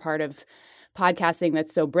another part of podcasting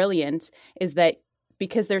that's so brilliant, is that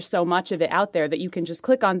because there's so much of it out there, that you can just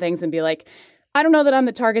click on things and be like, I don't know that I'm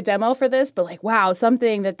the target demo for this, but like, wow,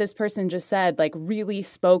 something that this person just said like really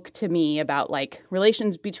spoke to me about like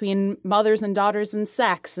relations between mothers and daughters and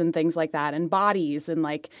sex and things like that, and bodies, and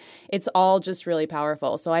like, it's all just really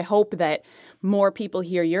powerful. So I hope that more people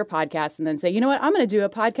hear your podcast and then say, you know what, I'm going to do a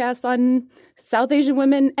podcast on South Asian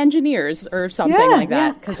women engineers or something like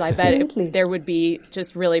that, because I bet there would be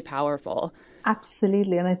just really powerful.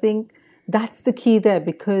 Absolutely. And I think that's the key there,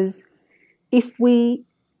 because if we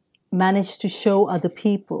manage to show other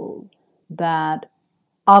people that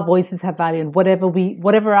our voices have value, and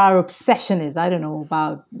whatever our obsession is, I don't know,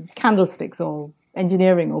 about candlesticks or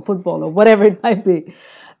engineering or football or whatever it might be,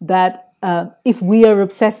 that if we are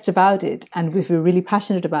obsessed about it and if we're really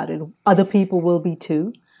passionate about it, other people will be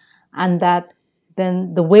too. And that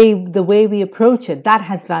then the way we approach it, that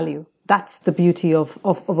has value. That's the beauty of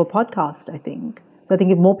a podcast, I think. So I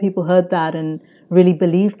think if more people heard that and really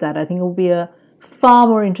believed that, I think it would be a far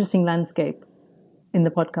more interesting landscape in the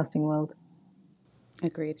podcasting world.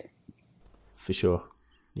 Agreed. For sure.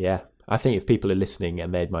 Yeah. I think if people are listening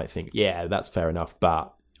and they might think, yeah, that's fair enough,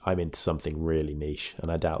 but I'm into something really niche,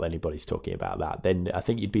 and I doubt anybody's talking about that, then I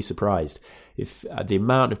think you'd be surprised if the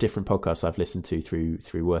amount of different podcasts I've listened to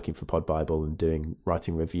through working for Pod Bible and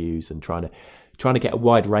writing reviews and trying to get a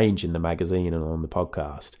wide range in the magazine and on the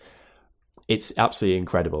podcast. It's absolutely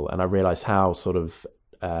incredible. And I realized how sort of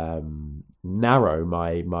narrow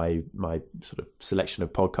my sort of selection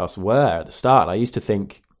of podcasts were at the start. I used to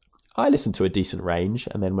think I listened to a decent range,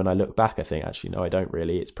 and then when I look back, I think actually no, I don't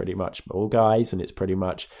really. It's pretty much all guys, and it's pretty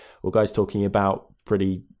much all guys talking about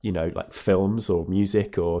pretty, like films or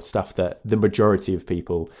music or stuff that the majority of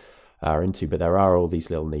people are into. But there are all these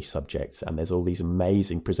little niche subjects, and there's all these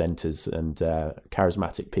amazing presenters and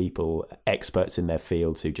charismatic people, experts in their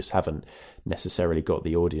fields, who just haven't necessarily got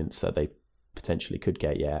the audience that they potentially could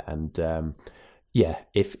get yet. And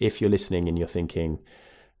if you're listening and you're thinking,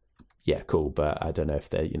 yeah, cool, but I don't know if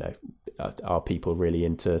they're, are people really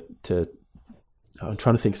into I'm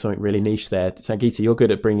trying to think of something really niche there. Sangeeta, you're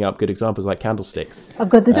good at bringing up good examples like candlesticks. I've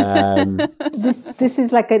got this. This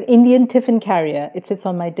is like an Indian tiffin carrier. It sits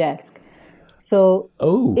on my desk. So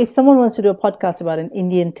if someone wants to do a podcast about an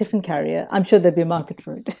Indian tiffin carrier, I'm sure there'd be a market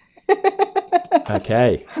for it.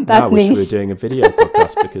 Okay. That's I wish niche. we were doing a video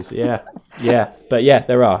podcast because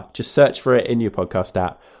there are. Just search for it in your podcast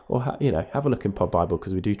app, or have a look in Pod Bible,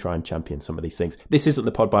 because we do try and champion some of these things. This isn't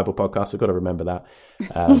the Pod Bible podcast, I've got to remember that.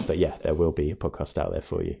 But yeah, there will be a podcast out there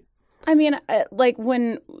for you. I mean,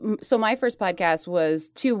 so my first podcast was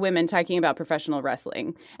two women talking about professional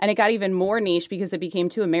wrestling, and it got even more niche because it became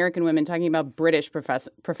two American women talking about British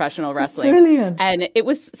professional wrestling. Brilliant. And it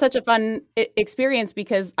was such a fun experience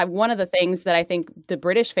because one of the things that I think the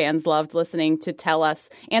British fans loved listening to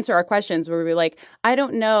answer our questions, where we were like, I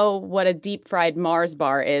don't know what a deep fried Mars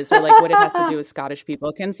bar is, or like what it has to do with Scottish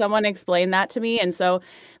people. Can someone explain that to me? And so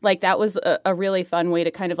like that was a really fun way to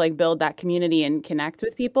kind of like build that community and connect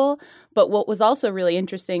with people. But what was also really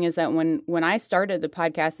interesting is that when I started the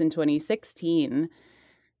podcast in 2016,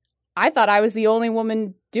 I thought I was the only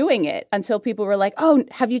woman doing it until people were like, oh,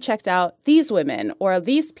 have you checked out these women or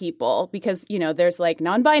these people? Because, you know, there's like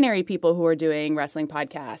non-binary people who are doing wrestling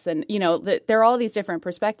podcasts, and, you know, there are all these different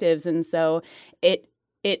perspectives. And so it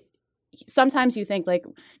sometimes you think like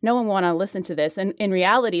no one want to listen to this, and in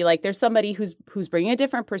reality, like there's somebody who's bringing a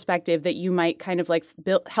different perspective that you might kind of like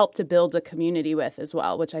help to build a community with as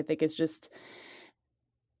well, which I think is just,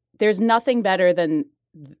 there's nothing better than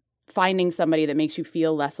finding somebody that makes you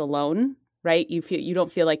feel less alone, right? You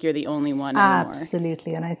don't feel like you're the only one anymore.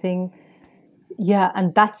 Absolutely. And I think, yeah,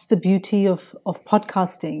 and that's the beauty of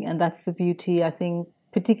podcasting, and that's the beauty, I think,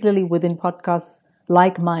 particularly within podcasts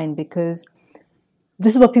like mine, because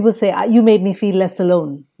this is what people say, you made me feel less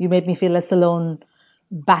alone. You made me feel less alone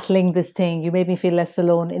battling this thing. You made me feel less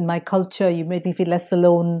alone in my culture. You made me feel less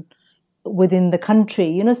alone within the country.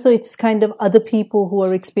 You know, so it's kind of other people who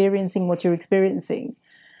are experiencing what you're experiencing.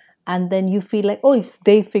 And then you feel like, oh, if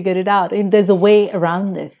they figured it out, and there's a way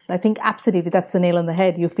around this. I think absolutely that's the nail on the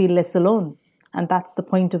head. You feel less alone. And that's the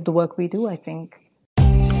point of the work we do, I think.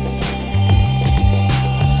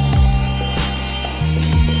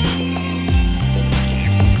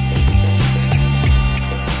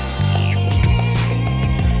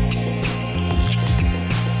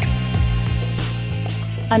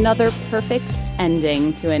 Another perfect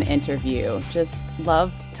ending to an interview. Just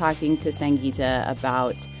loved talking to Sangeeta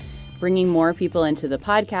about bringing more people into the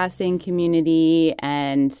podcasting community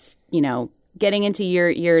and, you know, getting into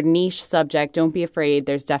your niche subject. Don't be afraid.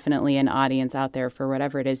 There's definitely an audience out there for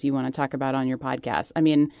whatever it is you want to talk about on your podcast. I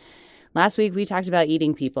mean, last week we talked about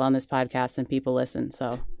eating people on this podcast and people listen.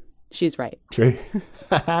 So she's right. True.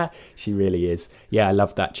 She really is. Yeah, I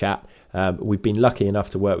love that chat. We've been lucky enough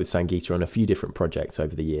to work with Sangeeta on a few different projects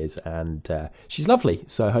over the years, and she's lovely.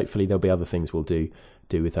 So hopefully there'll be other things we'll do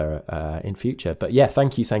with her in future. But yeah,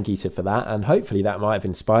 thank you, Sangeeta, for that. And hopefully that might have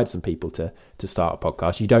inspired some people to start a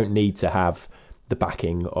podcast. You don't need to have the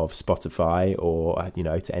backing of Spotify or, you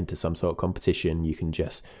know, to enter some sort of competition. You can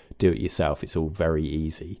just do it yourself. It's all very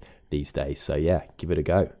easy these days. So yeah, give it a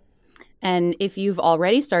go. And if you've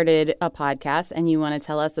already started a podcast and you want to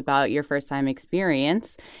tell us about your first time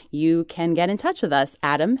experience, you can get in touch with us.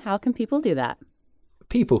 Adam, how can people do that?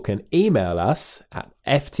 People can email us at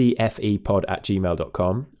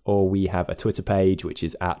ftfepod@gmail.com, or we have a Twitter page, which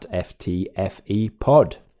is at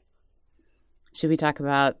ftfepod. Should we talk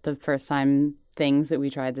about the first time things that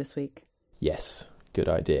we tried this week? Yes, good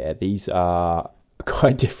idea. These are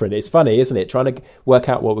quite different. It's funny, isn't it? Trying to work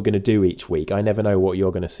out what we're going to do each week. I never know what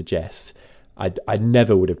you're going to suggest. I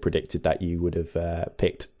never would have predicted that you would have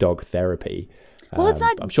picked dog therapy. Well, it's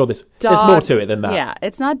not. I'm sure there's more to it than that. Yeah,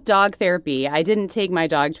 it's not dog therapy. I didn't take my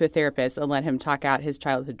dog to a therapist and let him talk out his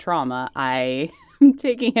childhood trauma. I am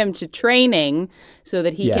taking him to training so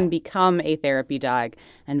that he can become a therapy dog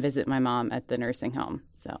and visit my mom at the nursing home.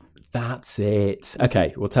 So that's it.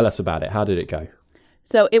 Okay, well, tell us about it. How did it go?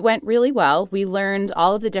 So it went really well. We learned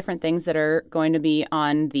all of the different things that are going to be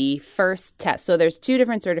on the first test. So there's two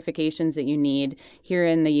different certifications that you need here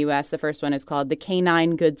in the U.S. The first one is called the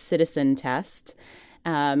Canine Good Citizen Test,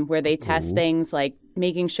 where they test things like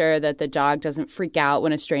making sure that the dog doesn't freak out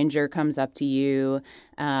when a stranger comes up to you,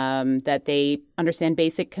 that they understand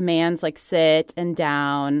basic commands like sit and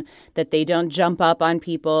down, that they don't jump up on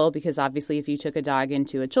people, because obviously if you took a dog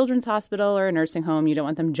into a children's hospital or a nursing home, you don't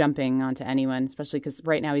want them jumping onto anyone, especially because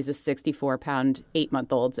right now he's a 64-pound,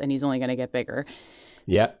 8-month-old, and he's only going to get bigger.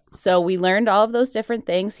 Yeah. So we learned all of those different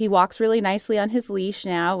things. He walks really nicely on his leash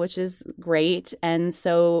now, which is great. And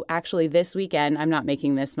so actually this weekend, I'm not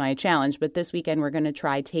making this my challenge, but this weekend we're going to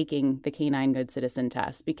try taking the Canine Good Citizen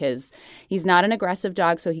test, because he's not an aggressive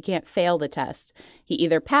dog, so he can't fail the test. He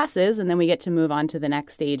either passes and then we get to move on to the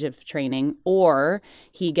next stage of training, or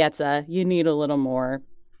he gets you need a little more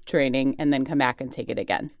training and then come back and take it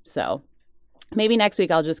again. So maybe next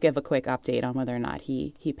week I'll just give a quick update on whether or not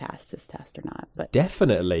he passed his test or not. But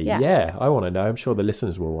definitely, yeah, I want to know. I'm sure the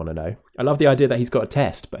listeners will want to know. I love the idea that he's got a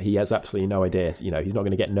test, but he has absolutely no idea. You know, he's not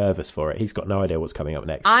going to get nervous for it. He's got no idea what's coming up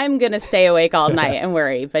next. I'm going to stay awake all night and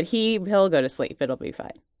worry, but he'll go to sleep. It'll be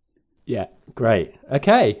fine. Yeah, great.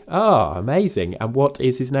 Okay. Oh, amazing. And what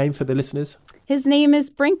is his name for the listeners? His name is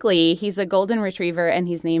Brinkley. He's a golden retriever, and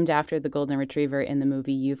he's named after the golden retriever in the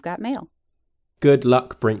movie You've Got Mail. Good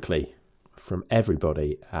luck, Brinkley, from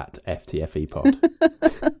everybody at FTFE Pod.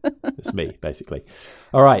 It's me, basically.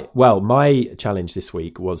 All right. Well, my challenge this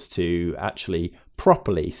week was to actually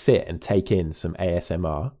properly sit and take in some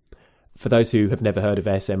ASMR. For those who have never heard of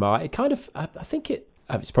ASMR, it kind of, I think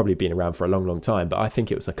it's probably been around for a long, long time, but I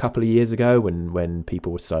think it was a couple of years ago when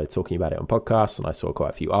people started talking about it on podcasts, and I saw quite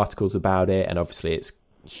a few articles about it, and obviously it's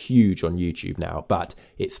huge on YouTube now, but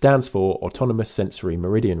it stands for Autonomous Sensory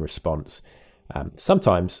Meridian Response,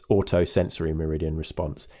 sometimes Autosensory Meridian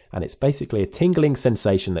Response, and it's basically a tingling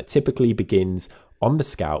sensation that typically begins on the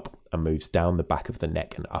scalp and moves down the back of the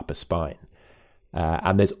neck and upper spine.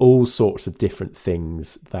 And there's all sorts of different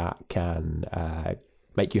things that can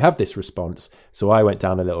make you have this response. So I went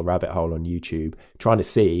down a little rabbit hole on YouTube trying to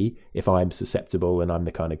see if I'm susceptible and I'm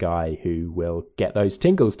the kind of guy who will get those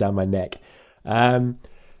tingles down my neck. I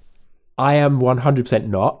am 100%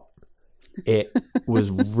 not. It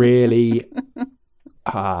was really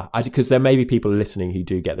because there may be people listening who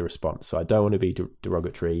do get the response, so I don't want to be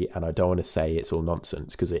derogatory, and I don't want to say it's all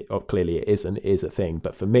nonsense, because clearly it isn't. It is a thing,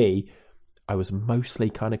 but for me, I was mostly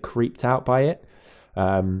kind of creeped out by it.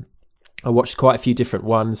 I watched quite a few different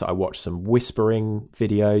ones. I watched some whispering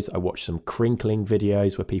videos. I watched some crinkling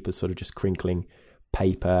videos where people sort of just crinkling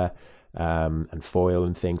paper and foil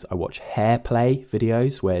and things. I watched hair play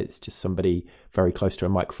videos where it's just somebody very close to a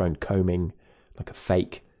microphone combing like a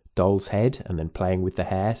fake doll's head and then playing with the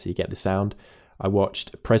hair so you get the sound. I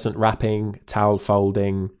watched present wrapping, towel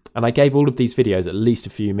folding, and I gave all of these videos at least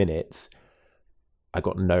a few minutes. I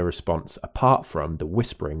got no response apart from the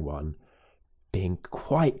whispering one being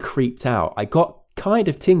quite creeped out. I got kind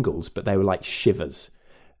of tingles, but they were like shivers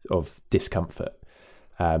of discomfort.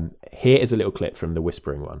 Here is a little clip from the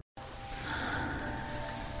whispering one.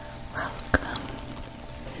 Welcome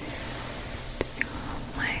to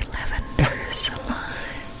my lavender salon.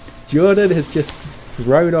 Jordan has just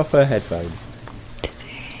thrown off her headphones.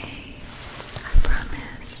 Today, I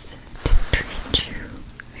promise to treat you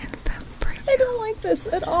in pampering. I don't like this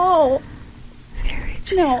at all. Very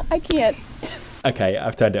No, I can't. Okay,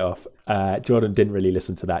 I've turned it off. Jordan didn't really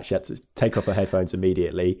listen to that. She had to take off her headphones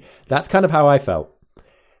immediately. That's kind of how I felt.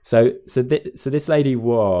 So this lady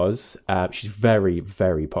was, she's very,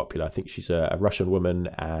 very popular. I think she's a Russian woman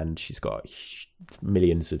and she's got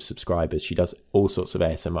millions of subscribers. She does all sorts of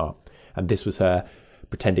ASMR. And this was her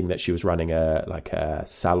pretending that she was running a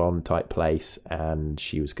salon type place, and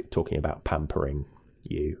she was talking about pampering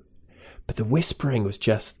you. But the whispering was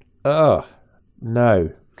just, no,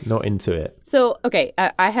 not into it. So, okay,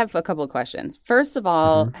 I have a couple of questions. First of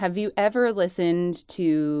all, have you ever listened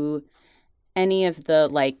to any of the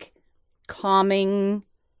like calming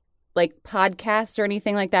like podcasts or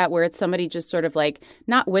anything like that where it's somebody just sort of like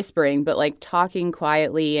not whispering but like talking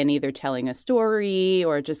quietly and either telling a story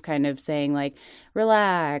or just kind of saying like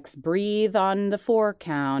relax, breathe on the 4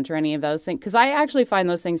 count or any of those things? Because I actually find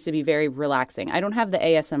those things to be very relaxing. I don't have the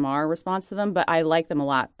ASMR response to them, but I like them a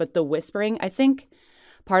lot. But the whispering, I think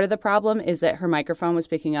part of the problem is that her microphone was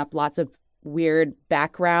picking up lots of weird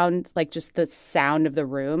background, like just the sound of the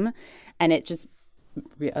room, and it just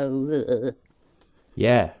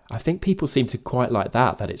Yeah, I think people seem to quite like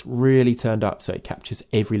that it's really turned up so it captures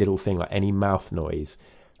every little thing, like any mouth noise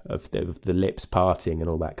of the lips parting and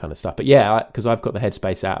all that kind of stuff. But yeah, because I've got the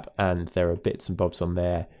Headspace app and there are bits and bobs on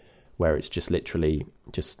there where it's just literally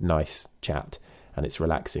just nice chat and it's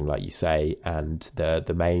relaxing, like you say. And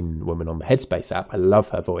the main woman on the Headspace app, I love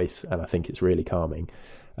her voice and I think it's really calming.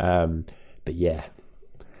 But yeah,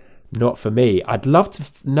 not for me. I'd love to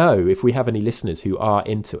know if we have any listeners who are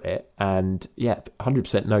into it. And yeah,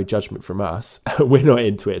 100% no judgment from us. We're not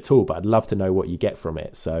into it at all, but I'd love to know what you get from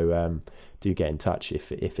it. So do get in touch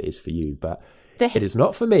if it is for you. But it is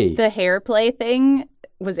not for me. The hair play thing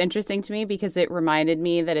was interesting to me because it reminded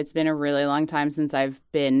me that it's been a really long time since I've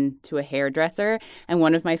been to a hairdresser. And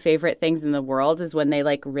one of my favorite things in the world is when they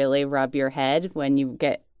like really rub your head when you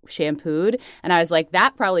get shampooed. And I was like,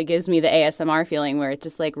 that probably gives me the ASMR feeling where it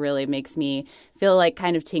just like really makes me feel like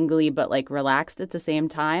kind of tingly but like relaxed at the same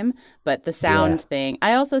time. But the sound thing,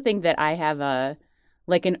 I also think that I have an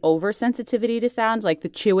oversensitivity to sounds. Like the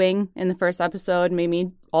chewing in the first episode made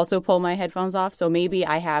me also pull my headphones off. So maybe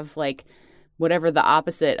I have like whatever the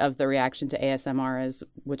opposite of the reaction to ASMR is,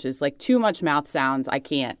 which is like too much mouth sounds. I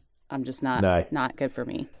can't. I'm just not good for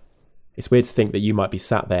me. It's weird to think that you might be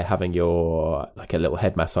sat there having your like a little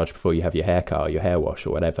head massage before you have your haircut or your hair wash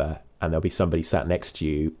or whatever, and there'll be somebody sat next to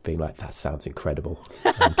you being like, that sounds incredible.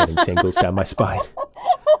 I'm getting tingles down my spine.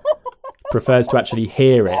 prefers to actually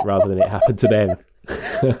hear it rather than it happen to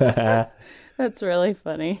them. That's really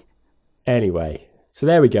funny. Anyway, so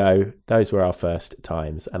there we go. Those were our first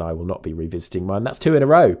times, and I will not be revisiting mine. That's 2 in a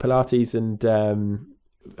row, Pilates and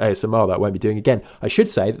ASMR, that I won't be doing again. I should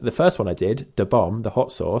say that the first one I did, Da Bomb, the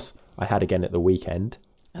hot sauce, I had again at the weekend.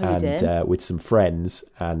 Oh, you did? With some friends,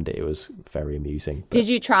 and it was very amusing. Did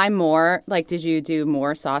you try more? Like, did you do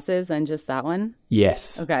more sauces than just that one?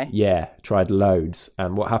 Yes. Okay. Yeah, tried loads.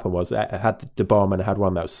 And what happened was I had the Da Bomb and I had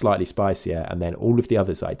one that was slightly spicier, and then all of the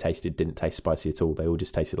others I tasted didn't taste spicy at all. They all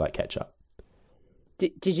just tasted like ketchup.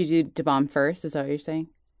 Did you do Da Bomb first? Is that what you're saying?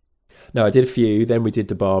 No, I did a few. Then we did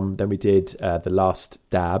Da Bomb. Then we did the last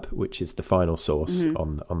dab, which is the final sauce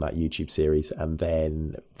on that YouTube series. And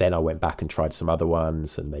then I went back and tried some other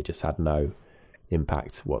ones, and they just had no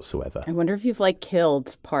impact whatsoever. I wonder if you've like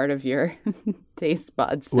killed part of your taste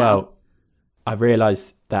buds now. Well, I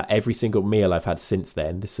realised that every single meal I've had since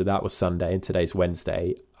then, so that was Sunday and today's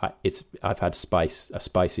Wednesday, I've had a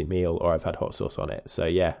spicy meal, or I've had hot sauce on it. So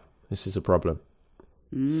yeah, this is a problem.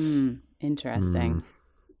 Interesting.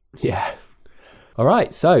 Yeah. All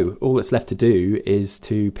right. So all that's left to do is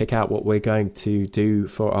to pick out what we're going to do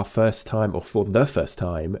for our first time, or for the first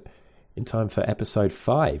time, in time for episode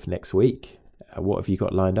 5 next week. What have you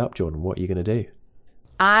got lined up, Jordan? What are you going to do?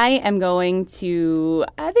 I am going to,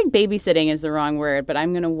 I think babysitting is the wrong word, but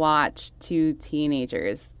I'm going to watch 2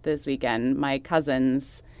 teenagers this weekend. My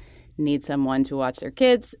cousins need someone to watch their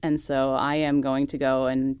kids, and so I am going to go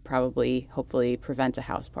and probably, hopefully, prevent a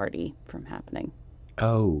house party from happening.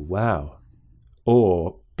 Oh, wow.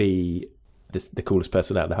 Or be the coolest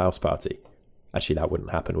person at the house party. Actually, that wouldn't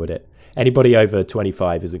happen, would it? Anybody over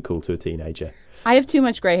 25 isn't cool to a teenager. I have too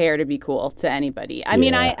much gray hair to be cool to anybody. I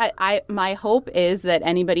mean, I my hope is that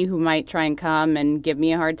anybody who might try and come and give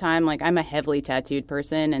me a hard time, like I'm a heavily tattooed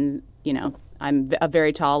person, and, you know, I'm a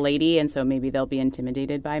very tall lady, and so maybe they'll be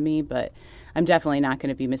intimidated by me, but I'm definitely not going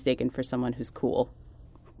to be mistaken for someone who's cool.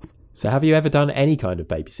 So have you ever done any kind of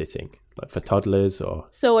babysitting, like for toddlers or?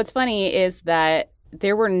 So what's funny is that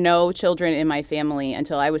there were no children in my family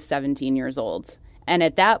until I was 17 years old. And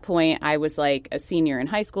at that point, I was like a senior in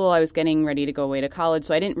high school. I was getting ready to go away to college.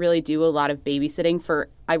 So I didn't really do a lot of babysitting for,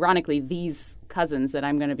 ironically, these cousins that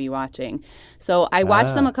I'm going to be watching. So I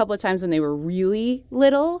watched them a couple of times when they were really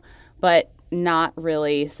little, but not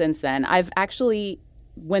really since then. I've actually,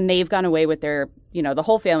 when they've gone away with their, you know, the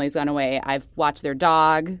whole family's gone away, I've watched their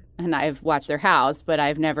dog and I've watched their house, but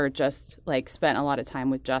I've never just like spent a lot of time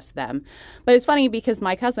with just them. But it's funny because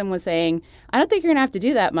my cousin was saying, I don't think you're going to have to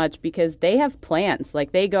do that much because they have plans.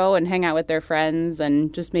 Like they go and hang out with their friends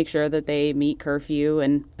and just make sure that they meet curfew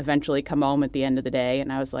and eventually come home at the end of the day.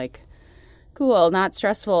 And I was like, cool, not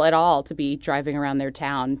stressful at all to be driving around their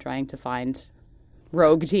town trying to find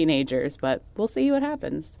rogue teenagers, but we'll see what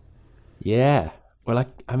happens. Yeah. Well,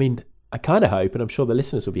 I mean, I kind of hope, and I'm sure the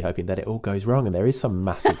listeners will be hoping, that it all goes wrong and there is some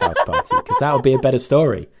massive house party, because that would be a better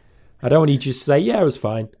story. I don't want you to just say, yeah, it was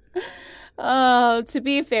fine. Oh, to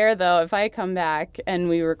be fair, though, if I come back and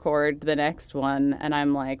we record the next one and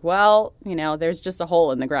I'm like, well, you know, there's just a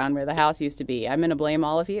hole in the ground where the house used to be, I'm going to blame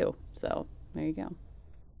all of you. So there you go.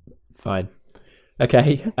 Fine.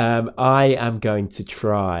 Okay. I am going to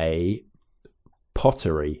try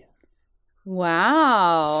pottery.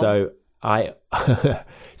 Wow. So I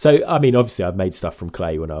mean, obviously I've made stuff from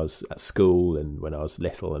clay when I was at school and when I was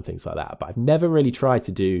little and things like that, but I've never really tried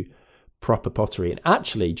to do proper pottery. And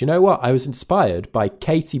actually, do you know what? I was inspired by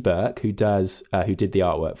Katie Burke, who did the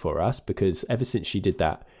artwork for us, because ever since she did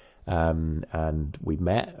that, and we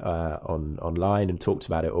met online and talked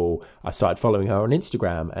about it all, I started following her on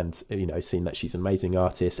Instagram and, you know, seen that she's an amazing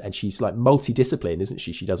artist, and she's like multidisciplined, isn't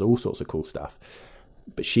she? She does all sorts of cool stuff.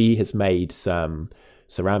 But she has made some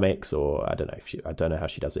ceramics, or I don't know how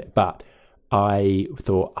she does it, but I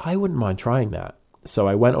thought I wouldn't mind trying that. So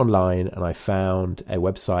I went online and I found a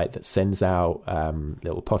website that sends out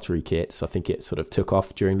little pottery kits. I think it sort of took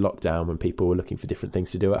off during lockdown when people were looking for different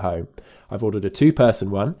things to do at home. I've ordered a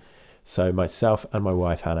 2-person one. So myself and my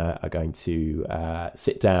wife, Hannah, are going to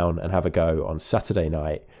sit down and have a go on Saturday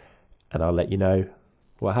night. And I'll let you know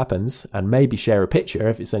what happens and maybe share a picture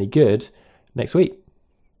if it's any good next week.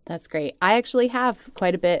 That's great. I actually have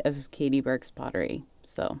quite a bit of Katie Burke's pottery,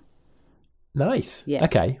 so. Nice. Yeah.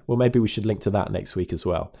 Okay. Well, maybe we should link to that next week as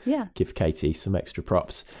well. Yeah. Give Katie some extra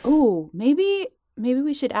props. Oh, maybe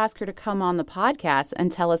we should ask her to come on the podcast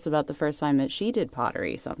and tell us about the first time that she did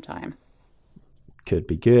pottery sometime. Could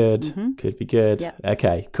be good. Mm-hmm. Could be good. Yep.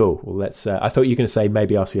 Okay, cool. Well, let's. I thought you were going to say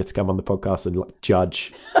maybe ask her to come on the podcast and like,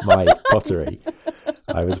 judge my pottery.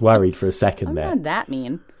 I was worried for a second I'm there. not that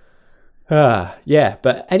mean. Yeah,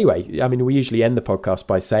 but anyway, I mean, we usually end the podcast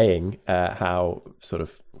by saying how sort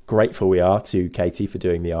of grateful we are to Katie for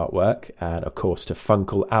doing the artwork, and of course to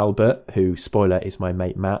Funkle Albert, who, spoiler, is my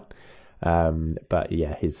mate Matt. But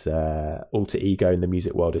yeah, his alter ego in the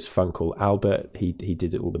music world is Funkle Albert. He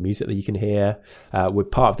did all the music that you can hear. We're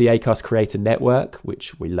part of the Acast Creator Network,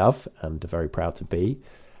 which we love and are very proud to be.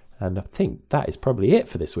 And I think that is probably it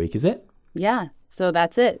for this week, is it? Yeah. So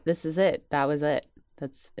that's it. This is it. That was it.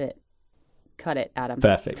 That's it. Cut it, Adam.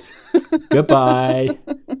 Perfect. Goodbye.